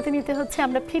একটা বিরতি নিতে হচ্ছে।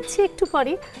 আমরা ফিরছি একটু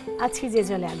পরই। আছি যে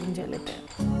জলে আগুন জ্বলেতে।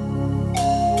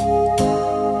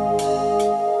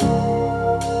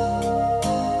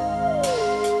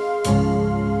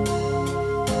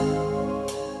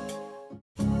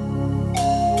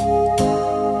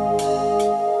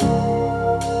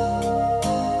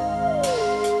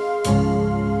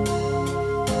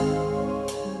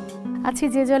 আছি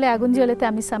করছি যে জলে আগুন জ্বলেতে।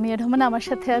 আমি সামিয়া রহমান, আমার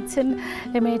সাথে আছেন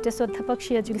এমএএস অধ্যাপক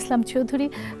সিরাজুল ইসলাম চৌধুরী।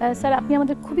 স্যার, আপনি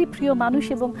আমাদের খুবই প্রিয় মানুষ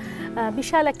এবং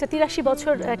বিশাল একটা ৮৩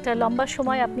 বছর একটা লম্বা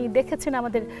সময় আপনি দেখেছেন,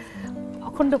 আমাদের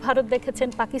অখণ্ড ভারত দেখেছেন,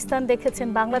 পাকিস্তান দেখেছেন,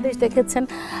 বাংলাদেশ দেখেছেন।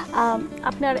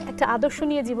 আপনার একটা আদর্শ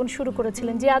নিয়ে জীবন শুরু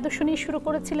করেছিলেন, যে আদর্শ নিয়ে শুরু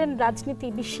করেছিলেন রাজনীতি,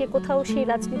 বিশ্বে কোথাও সেই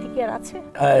রাজনীতি কি আর আছে?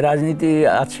 রাজনীতি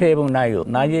আছে এবং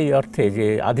নাই এই অর্থে যে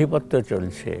আধিপত্য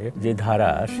চলছে যে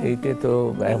ধারা, সেইটা তো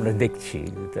আমরা দেখছি,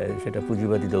 সেটা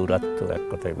পুঁজিবাদী দৌরাত্ম্য এক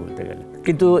কথায় বলতে গেলে।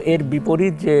 কিন্তু এর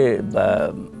বিপরীত যে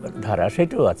ধারা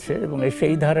সেটাও আছে এবং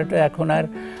সেই ধারাটা এখন আর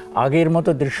আগের মতো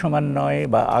দৃশ্যমান নয়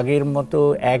বা আগের মতো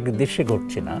এক দেশে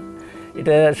ঘটছে না,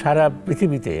 এটা সারা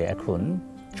পৃথিবীতে এখন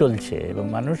চলছে এবং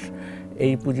মানুষ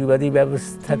এই পুঁজিবাদী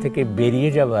ব্যবস্থা থেকে বেরিয়ে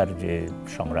যাওয়ার যে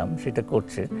সংগ্রাম সেটা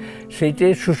করছে, সেইটা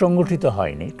সুসংগঠিত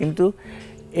হয়নি, কিন্তু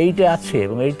এইটা আছে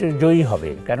এবং এইটা জয়ী হবে।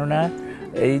 কেননা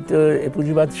এই তো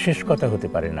পুঁজিবাদ শেষ কথা হতে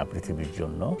পারে না পৃথিবীর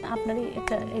জন্য। আপনারই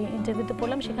একটা ইন্টারভিউতে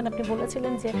পড়লাম, সেখানে আপনি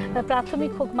বলেছিলেন যে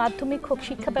প্রাথমিক হোক মাধ্যমিক হোক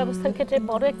শিক্ষা ব্যবস্থার ক্ষেত্রে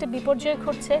বড় একটা বিপর্যয়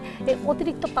ঘটছে এই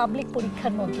অতিরিক্ত পাবলিক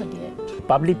পরীক্ষার মধ্য দিয়ে।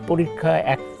 পাবলিক পরীক্ষা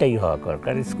একটাই হওয়া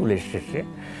দরকার স্কুলের শেষে,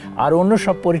 আর অন্য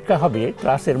সব পরীক্ষা হবে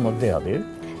ক্লাসের মধ্যে হবে।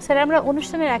 স্যার, আমরা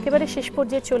অনুষ্ঠানের একেবারে শেষ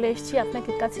পর্যায়ে চলে এসেছি।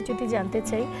 আপনাকে কাছে যদি জানতে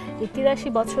চাই, এই ৮৩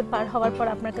 বছর পার হওয়ার পর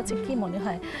আপনার কাছে কি মনে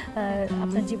হয়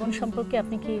আপনার জীবন সম্পর্কে?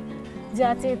 আপনি কি যা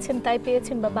চেয়েছেন তাই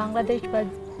পেয়েছেন, বা বাংলাদেশ বা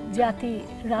জাতি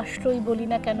রাষ্ট্রই বলি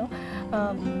না কেন,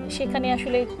 সেখানে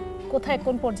আসলে কোথায়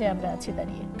কোন পর্যায়ে আমরা আছি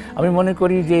দাঁড়িয়ে? আমি মনে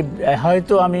করি যে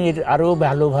হয়তো আমি আরও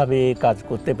ভালোভাবে কাজ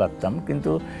করতে পারতাম,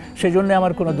 কিন্তু সেজন্য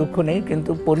আমার কোনো দুঃখ নেই,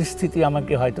 কিন্তু পরিস্থিতি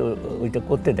আমাকে হয়তো ওইটা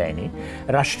করতে দেয়নি।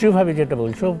 রাষ্ট্রীয়ভাবে যেটা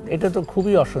বলছো, এটা তো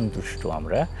খুবই অসন্তুষ্ট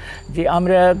আমরা, যে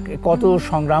আমরা কত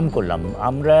সংগ্রাম করলাম,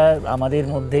 আমরা আমাদের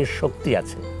মধ্যে শক্তি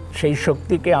আছে, সেই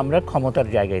শক্তিকে আমরা ক্ষমতার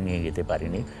জায়গায় নিয়ে যেতে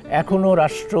পারিনি। এখনও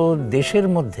রাষ্ট্র দেশের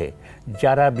মধ্যে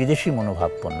যারা বিদেশি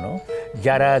মনোভাবপন্ন,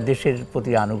 যারা দেশের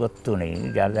প্রতি আনুগত্য নেই,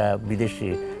 যারা বিদেশি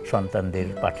সন্তানদের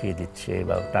পাঠিয়ে দিচ্ছে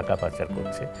বা টাকা পাচার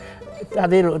করছে,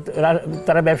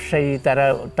 তারা ব্যবসায়ী, তারা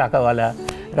টাকাওয়ালা,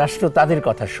 রাষ্ট্র তাদের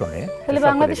কথা শোনে। তাহলে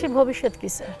বাংলাদেশের ভবিষ্যৎ কি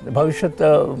স্যার? ভবিষ্যৎ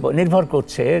নির্ভর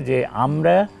করছে যে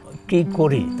আমরা কি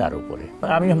করি তার উপরে।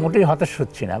 আমি মোটেই হতাশ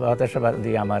হচ্ছি না বা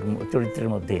হতাশাবাদী আমার চরিত্রের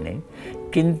মধ্যেই নেই,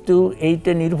 কিন্তু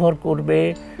এইটা নির্ভর করবে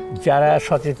যারা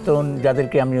সচেতন,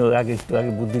 যাদেরকে আমি একটু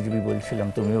আগে বুদ্ধিজীবী বলছিলাম,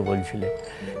 তুমিও বলছিলে,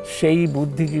 সেই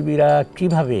বুদ্ধিজীবীরা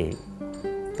কিভাবে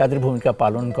তাদের ভূমিকা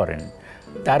পালন করেন,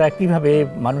 তারা কিভাবে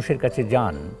মানুষের কাছে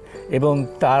যান এবং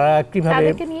তারা কিভাবে।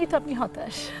 তাদেরকে নিয়েই তো আপনি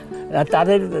হতাশ?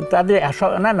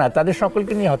 তাদের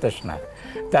সকলকে নিয়ে হতাশ না,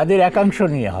 তাদের একাংশ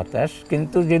নিয়ে হতাশ,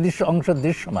 কিন্তু যে অংশ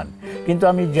দৃশ্যমান। কিন্তু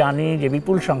আমি জানি যে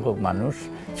বিপুল সংখ্যক মানুষ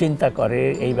চিন্তা করে,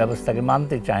 এই ব্যবস্থাকে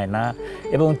মানতে চায় না,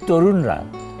 এবং তরুণরা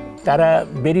তারা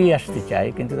বেরিয়ে আসতে চায়,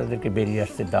 কিন্তু তাদেরকে বেরিয়ে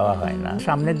আসতে দেওয়া হয় না।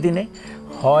 সামনের দিনে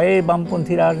হয়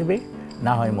বামপন্থীরা আসবে,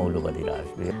 না হয় মৌলবাদীরা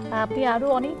আসবে। আপনি আরো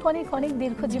অনেক অনেক অনেক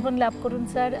দীর্ঘ জীবন লাভ করুন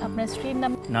স্যার। আপনার স্ত্রীর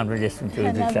নাম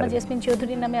জেসমিন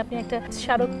চৌধুরীর নামে আপনি একটা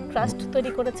স্মারক ট্রাস্ট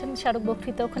তৈরি করেছেন, স্মারক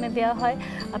বক্তৃতা ওখানে দেওয়া হয়।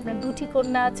 আপনার 2টি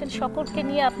কন্যা আছেন, সকলকে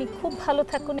নিয়ে আপনি খুব ভালো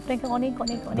থাকুন। আপনাকে অনেক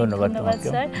অনেক অনেক ধন্যবাদ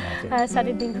স্যার।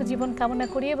 স্যারের দীর্ঘ জীবন কামনা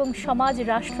করি এবং সমাজ,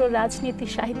 রাষ্ট্র, রাজনীতি,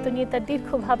 সাহিত্য নিয়ে তার দীর্ঘ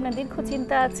ভাবনা, দীর্ঘ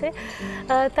চিন্তা আছে।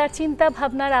 তার চিন্তা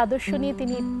ভাবনার আদর্শ নিয়ে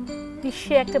তিনি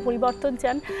বিশ্বে একটা পরিবর্তন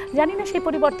চান। জানি না সেই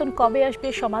পরিবর্তন কবে আসবে,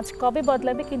 সমাজ কবে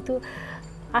বদলাবে, কিন্তু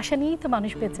আশা নিয়েই তো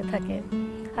মানুষ বেঁচে থাকে।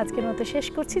 আজকের মতো শেষ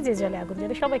করছি। যে জলে আগুন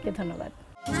জ্বলে। সবাইকে ধন্যবাদ।